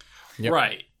 Like, Yep.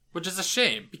 Right. Which is a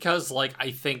shame, because, like,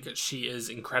 I think she is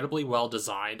incredibly well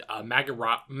designed.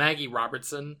 Maggie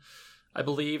Robertson, I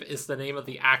believe, is the name of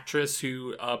the actress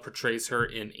who portrays her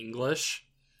in English.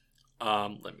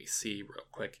 Let me see real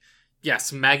quick.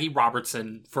 Yes, Maggie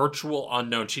Robertson, virtual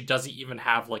unknown. She doesn't even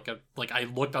have, I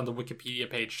looked on the Wikipedia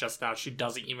page just now, she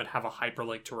doesn't even have a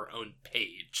hyperlink to her own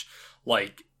page.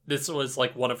 Like, this was,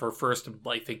 like, one of her first,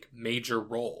 I think, major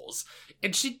roles.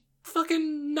 And she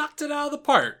fucking knocked it out of the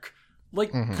park.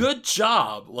 Like, good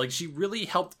job. Like, she really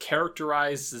helped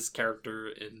characterize this character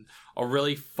in a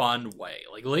really fun way.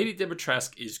 Like, Lady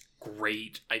Dimitrescu is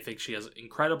great. I think she has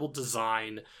incredible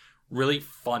design, really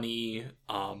funny.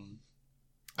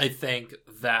 I think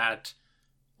that,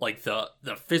 like, the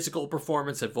physical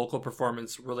performance and vocal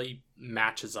performance really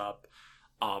matches up.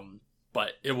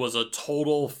 But it was a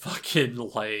total fucking,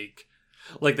 like,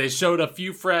 they showed a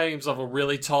few frames of a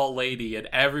really tall lady, and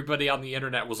everybody on the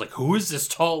internet was like, who is this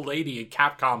tall lady? And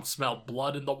Capcom smelled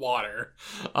blood in the water.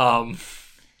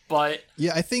 But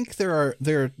yeah, I think there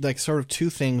are like sort of two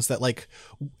things that, like,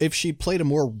 if she played a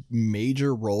more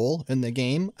major role in the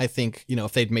game, I think, you know,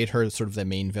 if they'd made her sort of the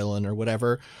main villain or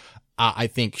whatever, I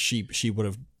think she would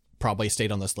have probably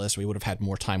stayed on this list. We would have had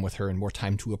more time with her and more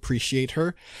time to appreciate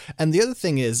her. And the other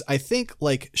thing is, I think,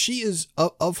 like, she is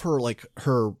of her, like,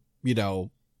 her, you know,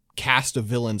 cast of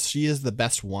villains, she is the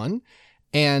best one.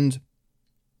 And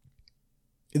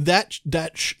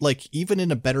like, even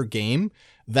in a better game,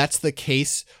 that's the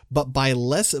case, but by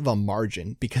less of a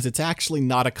margin, because it's actually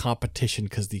not a competition,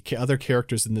 because the other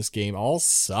characters in this game all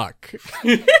suck.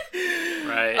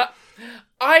 right.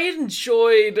 I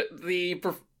enjoyed the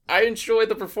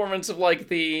performance of, like,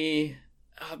 the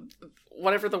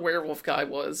whatever the werewolf guy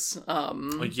was.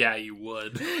 Well, yeah, you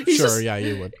would. Yeah,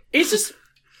 you would. He's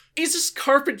just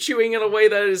carpet chewing in a way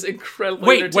that is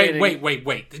incredibly entertaining.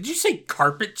 Wait. Did you say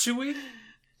carpet chewing?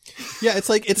 Yeah, it's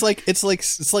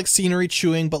like scenery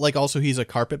chewing, but, like, also he's a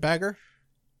carpetbagger.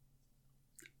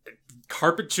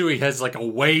 Carpet chewing has, like, a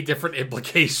way different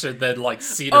implication than, like,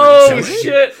 scenery chewing. Oh,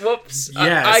 shit. Whoops.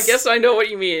 Yes. I guess I know what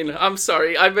you mean. I'm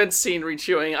sorry. I meant scenery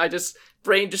chewing.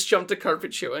 Brain just jumped to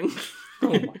carpet chewing. Oh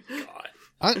my god.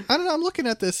 I don't know. I'm looking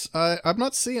at this. I'm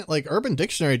not seeing it. Like, Urban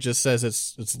Dictionary just says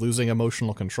it's losing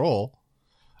emotional control.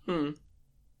 And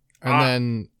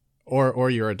then, or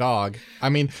you're a dog. I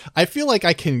mean, I feel like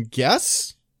I can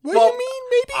guess what you mean,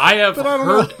 maybe.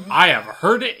 I have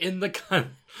heard it in the.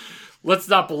 Let's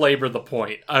not belabor the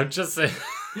point. I'm just saying.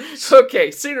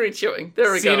 Okay, scenery chewing.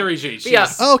 There we go. Scenery chewing. Yeah.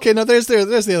 Oh, okay. No, there's the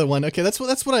other one. Okay, that's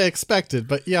what I expected.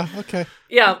 But yeah, okay.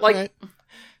 Yeah, like, right.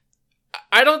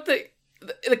 I don't think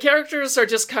the characters are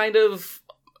just kind of,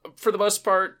 for the most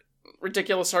part,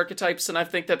 ridiculous archetypes, and I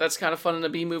think that's kind of fun in a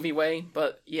B-movie way.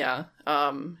 But yeah,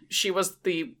 she was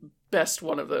the best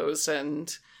one of those,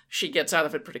 and she gets out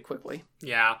of it pretty quickly.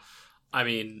 Yeah, I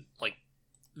mean, like,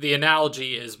 the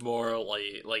analogy is more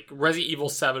like Resident Evil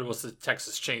 7 was the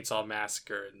Texas Chainsaw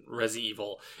Massacre, and Resident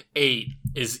Evil 8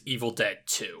 is Evil Dead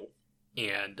 2.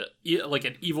 And, like,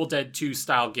 an Evil Dead 2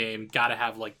 style game gotta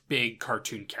have, like, big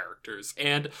cartoon characters.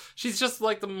 And she's just,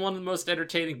 like, one of the most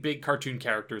entertaining big cartoon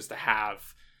characters to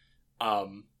have,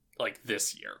 like,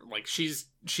 this year. Like, she's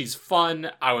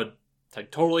fun. I would,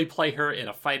 like, totally play her in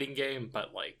a fighting game, but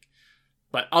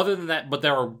other than that, but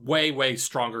there are way, way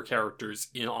stronger characters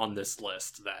on this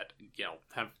list that, you know,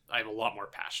 I have a lot more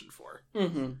passion for.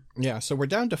 Mm-hmm. Yeah, so we're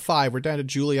down to 5. We're down to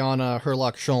Juliana,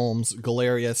 Herlock Sholmes,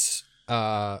 Galerius,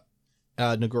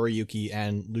 Nagoriyuki,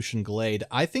 and Lucian Glade.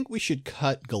 I think we should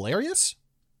cut Galerius.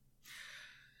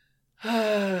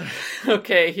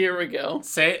 Okay, here we go.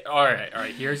 All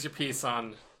right. Here's your piece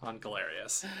on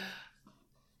Galerius.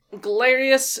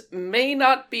 Galerius may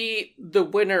not be the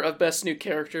winner of Best New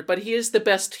Character, but he is the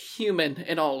best human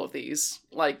in all of these.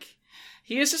 Like,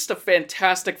 he is just a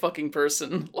fantastic fucking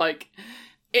person. Like,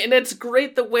 and it's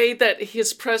great the way that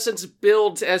his presence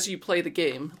builds as you play the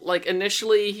game. Like,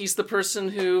 initially, he's the first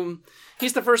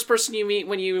person you meet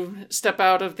when you step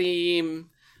out of the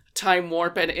time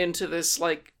warp and into this,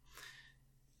 like,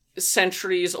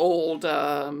 centuries-old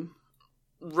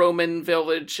Roman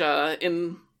village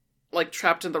in like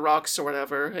trapped in the rocks or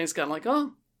whatever. And he's kind of like,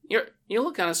 oh, you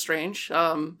look kind of strange.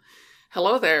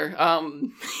 Hello there.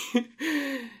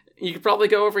 You could probably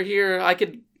go over here. I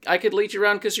could lead you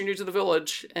around because you're new to the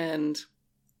village. And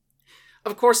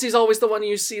of course, he's always the one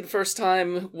you see the first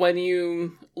time when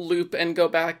you loop and go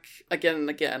back again and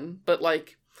again. But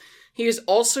like, he's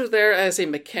also there as a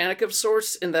mechanic of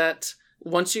sorts in that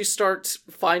once you start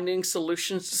finding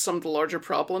solutions to some of the larger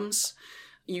problems,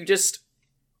 you just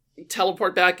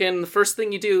teleport back in. The first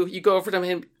thing you do, you go over to him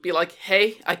and be like,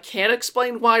 hey, I can't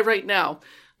explain why right now,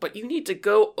 but you need to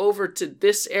go over to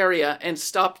this area and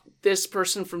stop this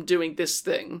person from doing this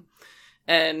thing.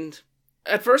 And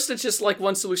at first it's just like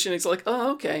one solution. It's like,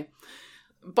 oh, okay.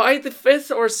 By the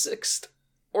 5th or 6th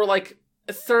or like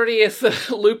 30th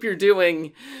loop you're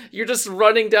doing, you're just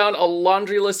running down a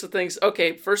laundry list of things.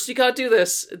 Okay, first you gotta do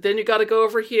this, then you gotta go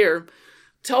over here.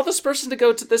 Tell this person to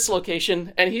go to this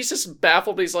location, and he's just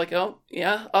baffled. He's like, oh,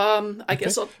 yeah, I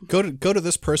guess I'll... Go to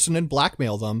this person and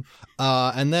blackmail them,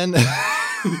 and then...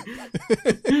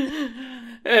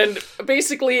 And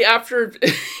basically, after...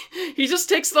 he just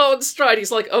takes it all in stride.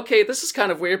 He's like, okay, this is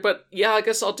kind of weird, but yeah, I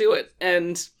guess I'll do it.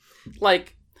 And,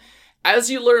 like,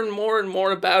 as you learn more and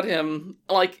more about him,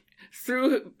 like,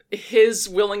 through his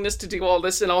willingness to do all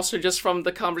this, and also just from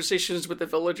the conversations with the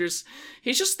villagers,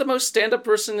 he's just the most stand-up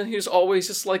person who's always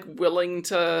just, like, willing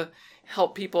to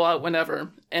help people out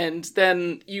whenever. And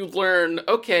then you learn,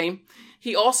 okay,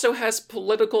 he also has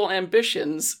political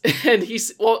ambitions, and he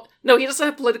doesn't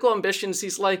have political ambitions,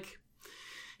 he's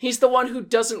the one who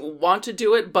doesn't want to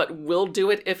do it, but will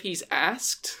do it if he's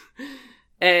asked.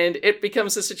 And it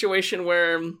becomes a situation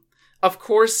where, of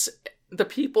course, the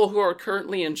people who are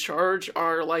currently in charge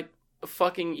are, like,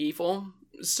 fucking evil.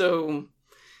 So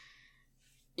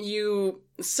you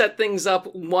set things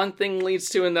up, one thing leads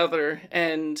to another,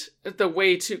 and the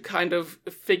way to kind of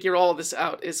figure all this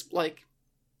out is, like,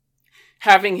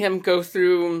 having him go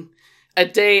through a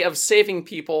day of saving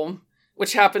people,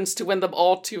 which happens to win them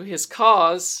all to his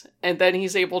cause, and then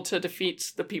he's able to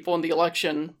defeat the people in the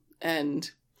election,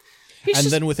 and...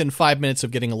 then within 5 minutes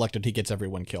of getting elected, he gets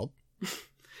everyone killed.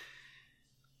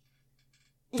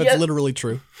 That's literally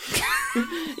true.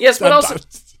 Yes, but also...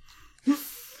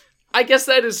 I guess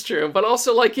that is true, but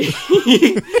also, like...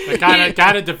 It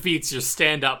kind of defeats your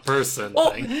stand-up person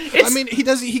thing. I mean, he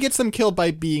gets them killed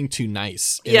by being too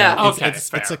nice. Yeah.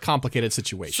 It's a complicated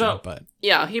situation, but...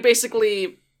 Yeah, he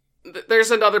basically... There's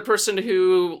another person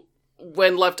who,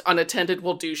 when left unattended,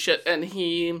 will do shit, and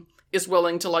he is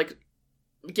willing to, like,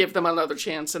 give them another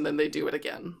chance, and then they do it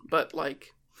again. But,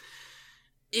 like...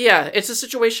 Yeah, it's a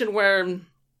situation where...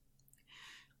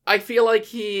 I feel like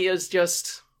he is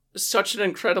just such an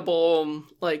incredible,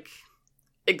 like,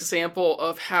 example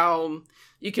of how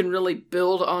you can really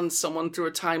build on someone through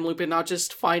a time loop and not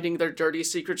just finding their dirty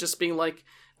secret, just being like,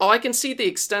 oh, I can see the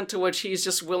extent to which he's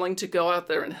just willing to go out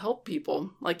there and help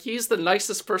people. Like, he's the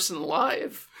nicest person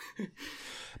alive.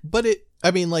 But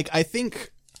I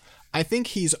think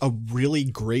he's a really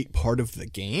great part of the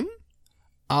game.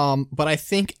 But I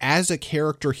think as a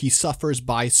character, he suffers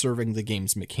by serving the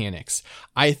game's mechanics.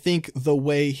 I think the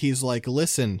way he's like,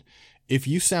 listen, if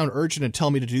you sound urgent and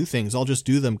tell me to do things, I'll just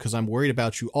do them because I'm worried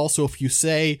about you. Also, if you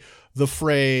say the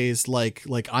phrase like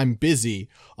I'm busy,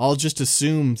 I'll just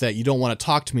assume that you don't want to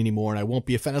talk to me anymore and I won't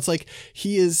be offended. It's like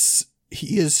he is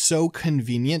so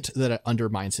convenient that it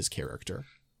undermines his character.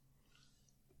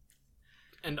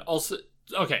 And also,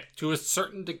 okay, to a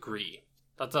certain degree,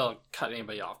 not to cut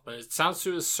anybody off, but it sounds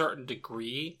to a certain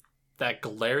degree that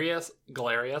Galerius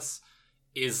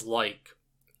is like,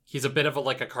 he's a bit of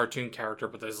a cartoon character,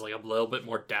 but there's like a little bit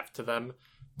more depth to them.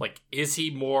 Like, is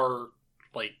he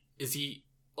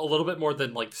a little bit more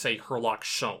than, like, say, Herlock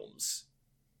Sholmes?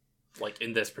 Like,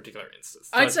 in this particular instance.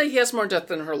 I'd say he has more depth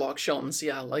than Herlock Sholmes,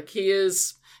 yeah. Like, he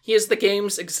is the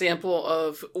game's example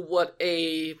of what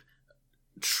a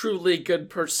truly good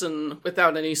person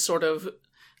without any sort of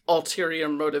ulterior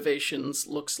motivations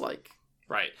looks like.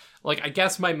 Right. Like, I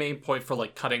guess my main point for,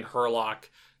 like, cutting Herlock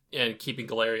and keeping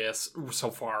Galerius so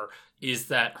far is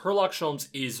that Herlock Sholmes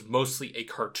is mostly a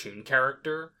cartoon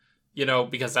character, you know,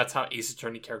 because that's how Ace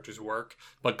Attorney characters work.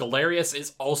 But Galerius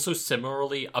is also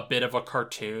similarly a bit of a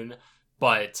cartoon,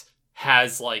 but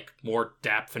has, like, more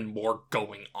depth and more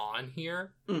going on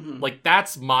here. Mm-hmm. Like,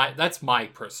 that's my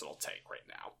personal take right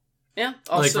now. Yeah.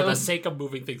 Also, like, for the sake of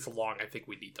moving things along, I think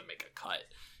we need to make a cut.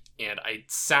 And it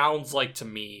sounds like to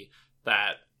me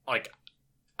that, like,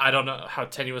 I don't know how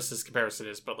tenuous this comparison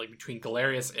is, but, like, between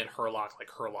Galerius and Herlock, like,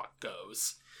 Herlock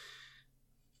goes.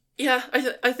 Yeah,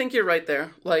 I think you're right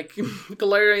there. Like,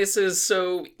 Galerius is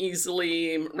so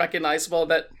easily recognizable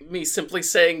that me simply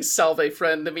saying "Salve,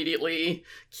 friend" immediately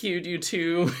cued you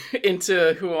two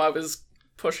into who I was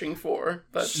pushing for.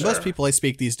 But most people I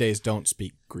speak these days don't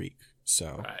speak Greek,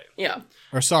 so Right. yeah.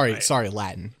 or sorry,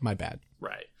 Latin. My bad.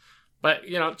 Right. But,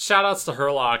 shout outs to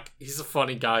Herlock. He's a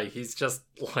funny guy. He's just,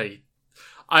 like...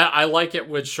 I like it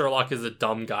when Sherlock is a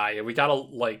dumb guy, and we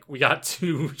got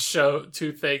two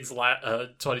things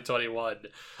 2021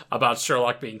 about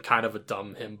Sherlock being kind of a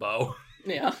dumb himbo.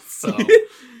 Yeah. So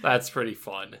that's pretty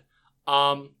fun.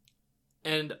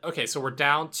 And okay, so we're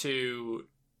down to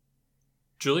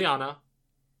Juliana,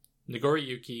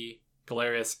 Nagoriyuki,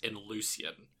 Galerius, and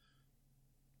Lucian.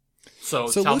 So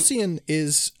Lucian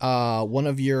is one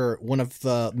of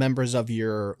the members of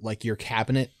your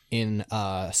cabinet in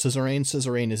Suzerain.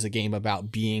 Suzerain is a game about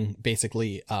being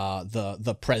basically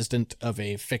the president of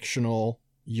a fictional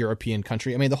European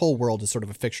country. I mean, the whole world is sort of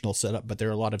a fictional setup, but there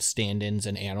are a lot of stand-ins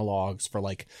and analogs for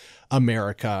like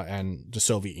America and the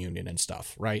Soviet Union and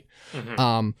stuff, right?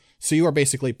 Mm-hmm. So you are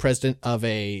basically president of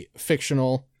a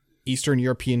fictional Eastern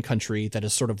European country that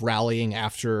is sort of rallying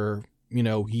after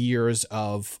years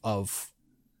of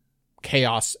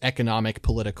chaos, economic,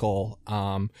 political,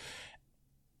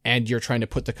 and you're trying to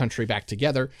put the country back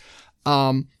together.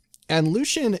 And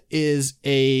Lucian is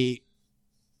a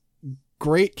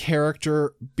great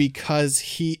character because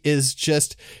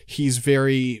he's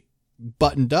very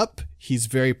buttoned up. He's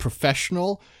very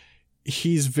professional.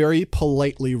 He's very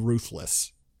politely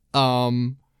ruthless.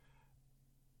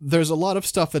 There's a lot of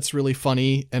stuff that's really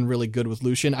funny and really good with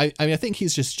Lucian. I mean, I think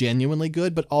he's just genuinely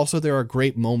good, but also there are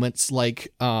great moments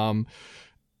like,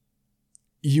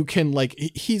 you can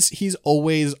he's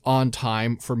always on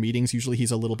time for meetings. Usually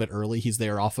he's a little bit early. He's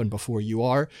there often before you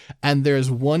are. And there's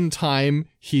one time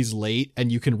he's late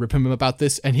and you can rip him about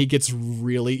this. And he gets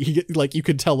you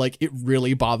could tell it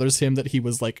really bothers him that he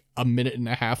was a minute and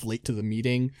a half late to the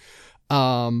meeting.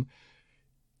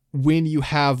 When you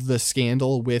have the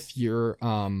scandal with your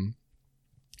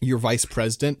vice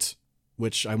president,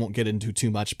 which I won't get into too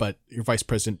much, but your vice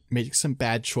president made some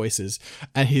bad choices,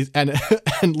 and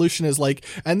and Lucian is like,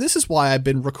 and this is why I've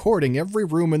been recording every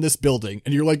room in this building,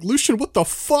 and you're like, Lucian, what the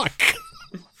fuck?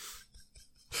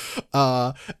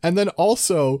 And then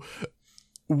also,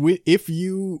 if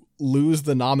you lose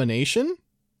the nomination,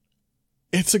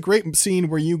 it's a great scene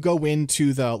where you go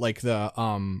into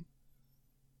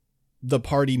the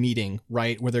party meeting,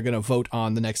 right, where they're going to vote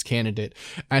on the next candidate.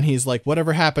 And he's like,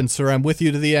 whatever happens, sir, I'm with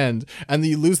you to the end. And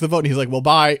then you lose the vote and he's like, well,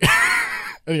 bye.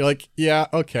 And you're like, yeah,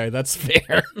 okay, that's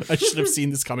fair. I should have seen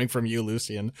this coming from you,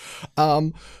 Lucian.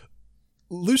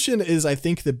 Lucian is, I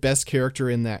think, the best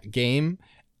character in that game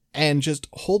and just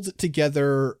holds it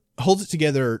together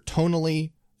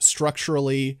tonally,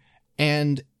 structurally,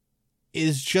 and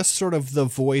is just sort of the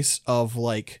voice of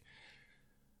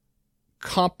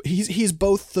he's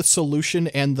both the solution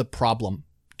and the problem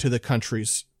to the country,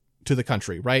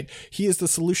 right? He is the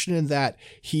solution in that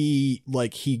he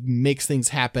makes things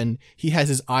happen. He has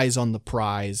his eyes on the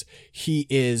prize. He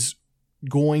is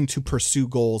going to pursue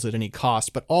goals at any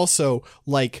cost, but also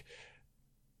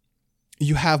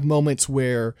you have moments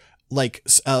where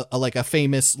a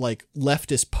famous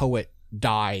leftist poet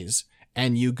dies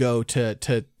and you go to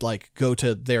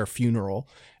their funeral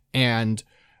and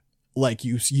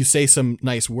you say some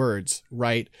nice words,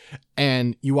 right?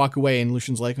 And you walk away and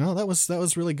Lucian's like, oh, that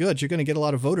was really good. You're going to get a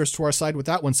lot of voters to our side with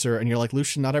that one, sir. And you're like,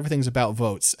 Lucian, not everything's about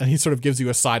votes. And he sort of gives you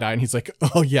a side eye and he's like,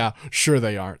 oh yeah, sure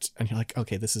they aren't. And you're like,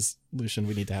 okay, this is Lucian.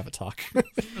 We need to have a talk.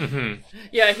 Mm-hmm.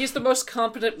 Yeah, he's the most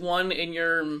competent one in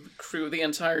your crew the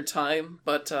entire time,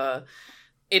 but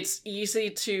it's easy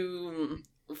to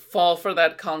fall for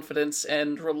that confidence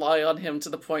and rely on him to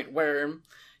the point where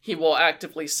he will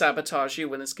actively sabotage you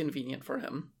when it's convenient for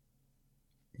him.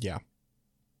 Yeah.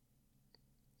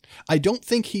 I don't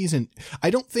think he's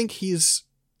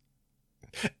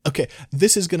okay,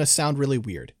 this is going to sound really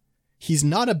weird. He's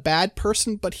not a bad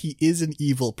person, but he is an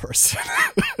evil person.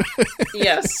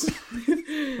 Yes.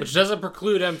 Which doesn't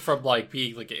preclude him from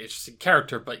being an interesting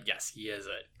character, but yes, he is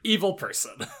an evil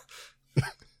person.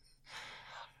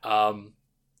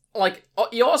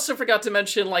 You also forgot to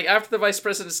mention, after the vice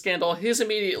president scandal, his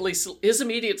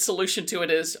immediate solution to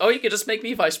it is, oh, you could just make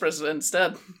me vice president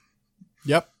instead.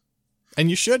 Yep. And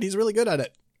you should. He's really good at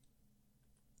it.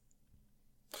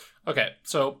 Okay,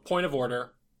 so point of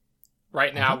order.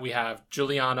 Right now we have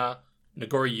Juliana,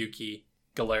 Nagoriyuki,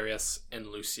 Galerius, and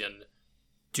Lucian.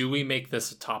 Do we make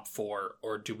this a top 4,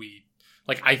 or do we...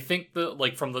 I think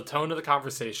from the tone of the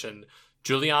conversation,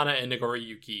 Juliana and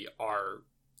Nagoriyuki are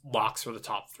locks for the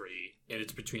top 3, and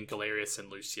it's between Galerius and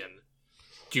Lucian.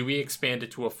 do we expand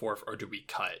it to a fourth, or do we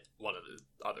cut one of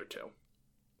the other two?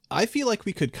 I feel like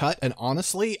we could cut, and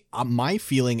honestly, my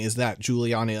feeling is that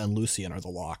Juliana and Lucian are the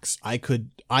locks. I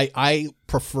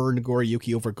prefer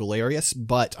Nagoriyuki over Galerius,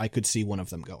 but I could see one of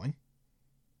them going.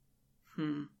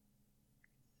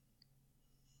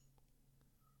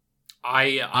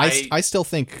 I still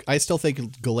think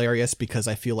Galerius, because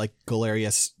I feel like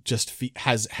Galerius just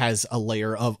has a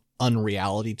layer of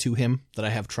unreality to him that I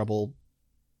have trouble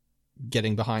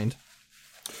getting behind.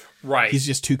 Right. He's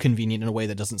just too convenient in a way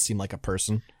that doesn't seem like a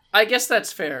person. I guess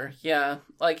that's fair, yeah.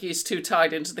 Like, he's too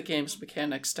tied into the game's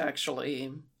mechanics to actually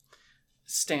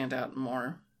stand out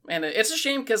more. And it's a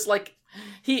shame, because, like,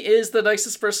 he is the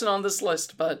nicest person on this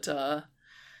list, but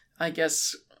I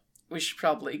guess we should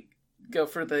probably go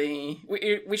for the...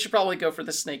 We should probably go for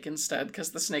the snake instead,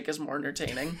 because the snake is more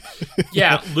entertaining.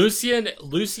 Yeah, Lucian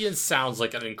sounds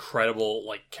like an incredible,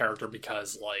 like, character,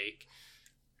 because, like,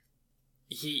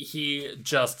 he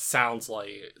just sounds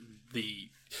like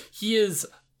he is...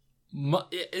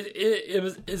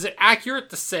 Is it accurate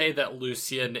to say that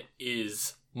Lucian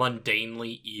is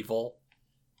mundanely evil?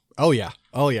 Oh yeah.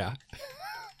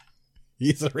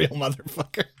 He's a real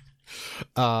motherfucker.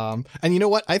 And you know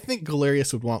what? I think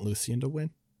Galerius would want Lucian to win.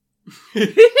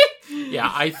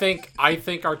 Yeah, I think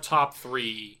our top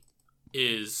three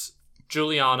is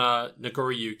Juliana,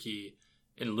 Nagoriyuki,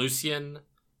 and Lucian.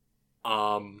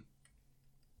 And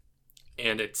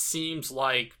it seems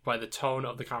like by the tone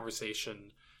of the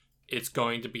conversation, it's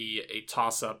going to be a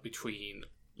toss-up between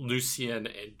Lucian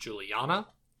and Juliana.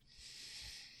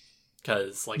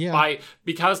 Because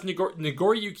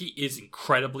Nagoriyuki is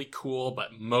incredibly cool,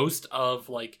 but most of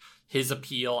like his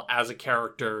appeal as a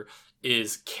character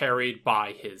is carried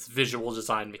by his visual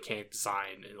design, mechanic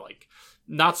design, and like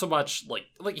not so much like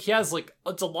he has like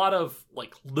it's a lot of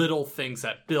like little things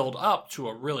that build up to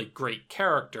a really great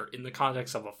character in the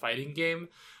context of a fighting game,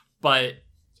 but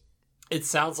it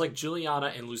sounds like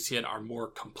Juliana and Lucian are more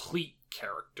complete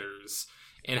characters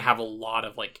and have a lot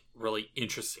of like really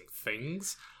interesting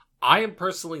things. I am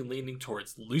personally leaning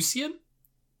towards Lucian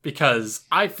because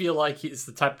I feel like he's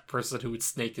the type of person who would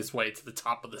snake his way to the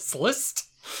top of this list.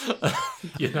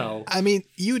 You know, I mean,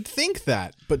 you'd think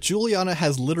that, but Juliana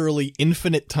has literally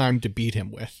infinite time to beat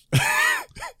him with.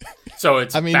 So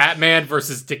it's Batman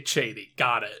versus Dick Cheney.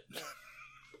 Got it.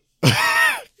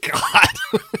 God.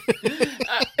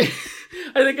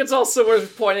 I think it's also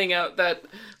worth pointing out that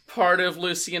part of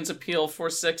Lucian's appeal for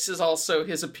 6 is also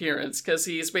his appearance, because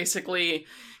he's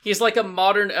like a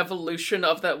modern evolution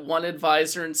of that one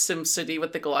advisor in SimCity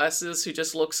with the glasses who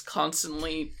just looks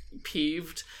constantly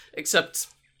peeved, except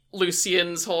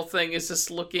Lucian's whole thing is just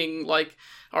looking like,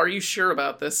 are you sure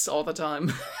about this all the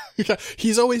time? Yeah,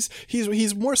 he's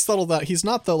more subtle that he's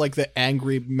not the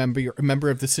angry member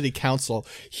of the city council.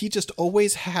 He just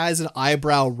always has an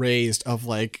eyebrow raised of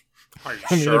like, are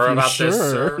you sure about this,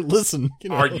 sir? Listen,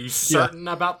 are you certain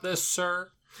about this,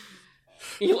 sir?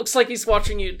 He looks like he's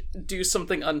watching you do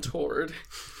something untoward.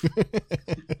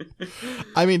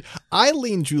 I mean, I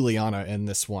lean Juliana in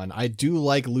this one. I do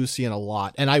like Lucian a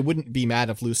lot, and I wouldn't be mad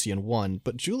if Lucian won,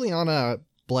 but Juliana,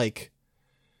 like,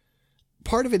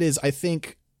 part of it is, I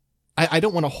think, I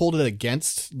don't want to hold it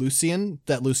against Lucian,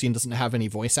 that Lucian doesn't have any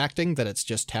voice acting, that it's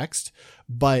just text,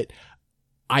 but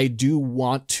I do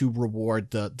want to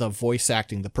reward the voice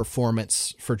acting, the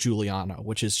performance for Juliana,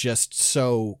 which is just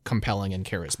so compelling and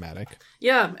charismatic.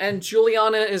 Yeah, and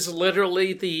Juliana is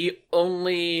literally the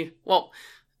only... Well,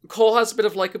 Cole has a bit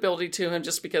of likability to him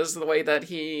just because of the way that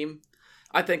he...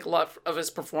 I think a lot of his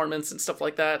performance and stuff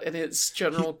like that, and his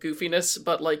general goofiness,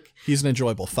 but like... He's an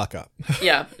enjoyable fuck-up.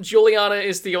 Yeah, Juliana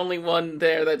is the only one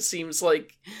there that seems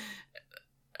like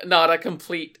not a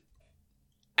complete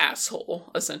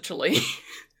asshole, essentially.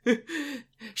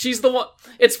 She's the one.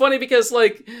 It's funny because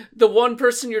like the one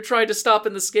person you're trying to stop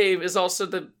in this game is also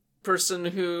the person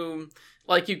who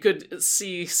like you could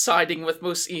see siding with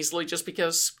most easily, just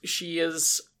because she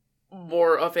is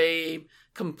more of a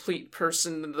complete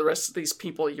person than the rest of these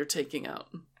people you're taking out.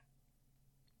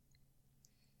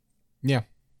 Yeah.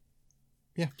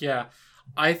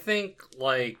 I think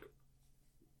like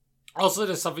also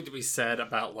there's something to be said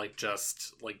about like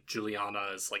just like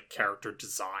Juliana's like character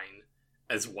design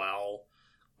as well.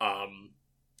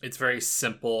 It's very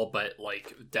simple, but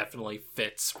like definitely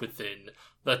fits within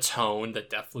the tone that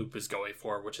Deathloop is going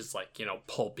for, which is like, you know,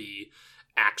 pulpy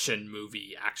action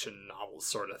movie, action novel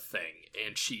sort of thing,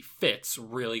 and she fits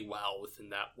really well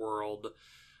within that world.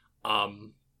 I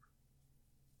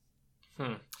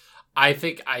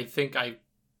think I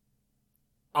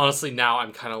honestly now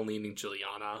I'm kind of leaning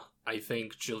Juliana. I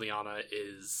think Juliana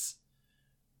is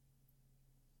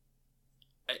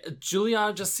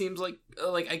Juliana just seems like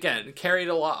again, carried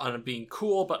a lot on being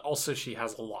cool, but also she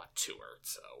has a lot to her.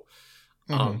 So,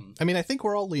 I mean, I think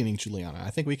we're all leaning Juliana. I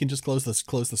think we can just close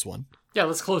this one. Yeah,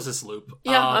 let's close this loop.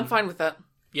 Yeah, I'm fine with that.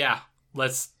 Yeah,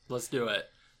 let's do it.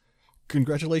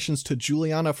 Congratulations to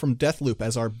Juliana from Deathloop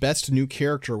as our best new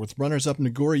character, with runners-up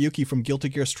Nagoriyuki from Guilty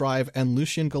Gear Strive and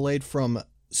Lucien Galade from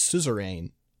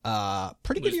Suzerain.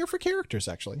 Pretty good year for characters,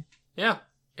 actually. Yeah,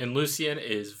 and Lucien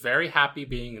is very happy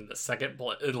being in the second,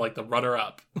 the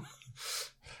runner-up.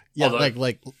 Yeah, although,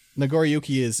 like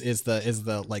Nagoriyuki is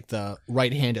the like the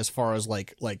right hand as far as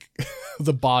like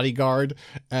the bodyguard,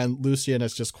 and Lucien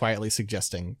is just quietly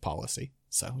suggesting policy,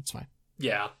 so it's fine.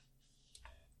 Yeah.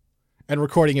 And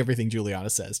recording everything Juliana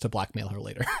says to blackmail her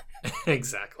later.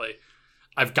 Exactly.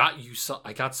 I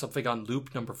got something on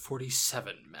loop number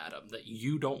 47, madam, that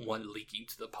you don't want leaking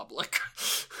to the public.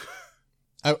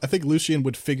 I think Lucien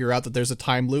would figure out that there's a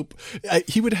time loop.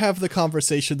 He would have the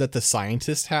conversation that the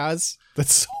scientist has.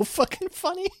 That's so fucking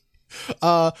funny.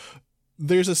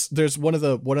 There's one of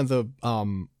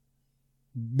the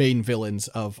main villains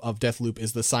of Deathloop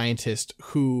is the scientist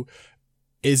who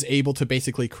is able to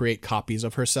basically create copies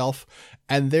of herself,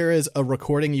 and there is a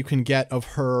recording you can get of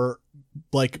her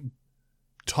like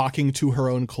talking to her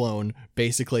own clone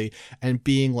basically and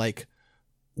being like,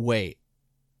 wait,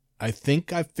 I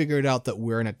think I figured out that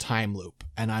we're in a time loop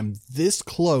and I'm this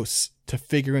close to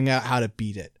figuring out how to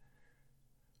beat it,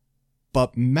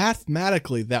 but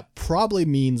mathematically that probably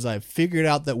means I've figured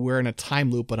out that we're in a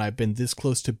time loop and I've been this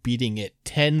close to beating it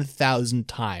 10,000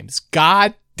 times.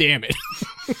 God damn it.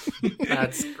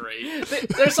 That's great.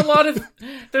 There's a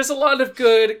lot of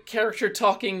good character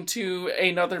talking to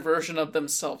another version of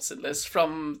themselves in this,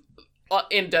 from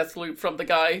in Deathloop, from the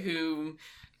guy who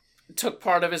took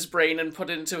part of his brain and put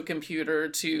it into a computer,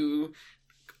 to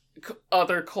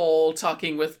other Cole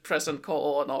talking with present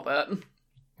Cole and all that.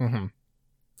 Mm-hmm.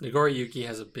 Nagoriyuki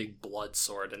has a big blood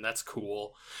sword, and that's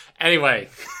cool. Anyway,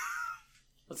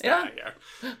 let's get out of here.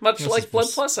 Much like Blood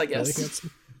Plus, I guess. Really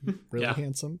handsome. Really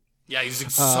handsome. Yeah,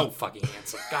 he's so fucking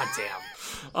handsome. God damn.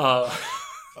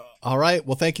 All right.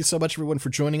 Well, thank you so much, everyone, for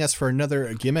joining us for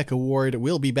another Gimmick Award.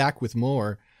 We'll be back with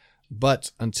more.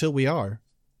 But until we are,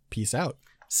 peace out.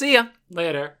 See ya.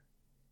 Later.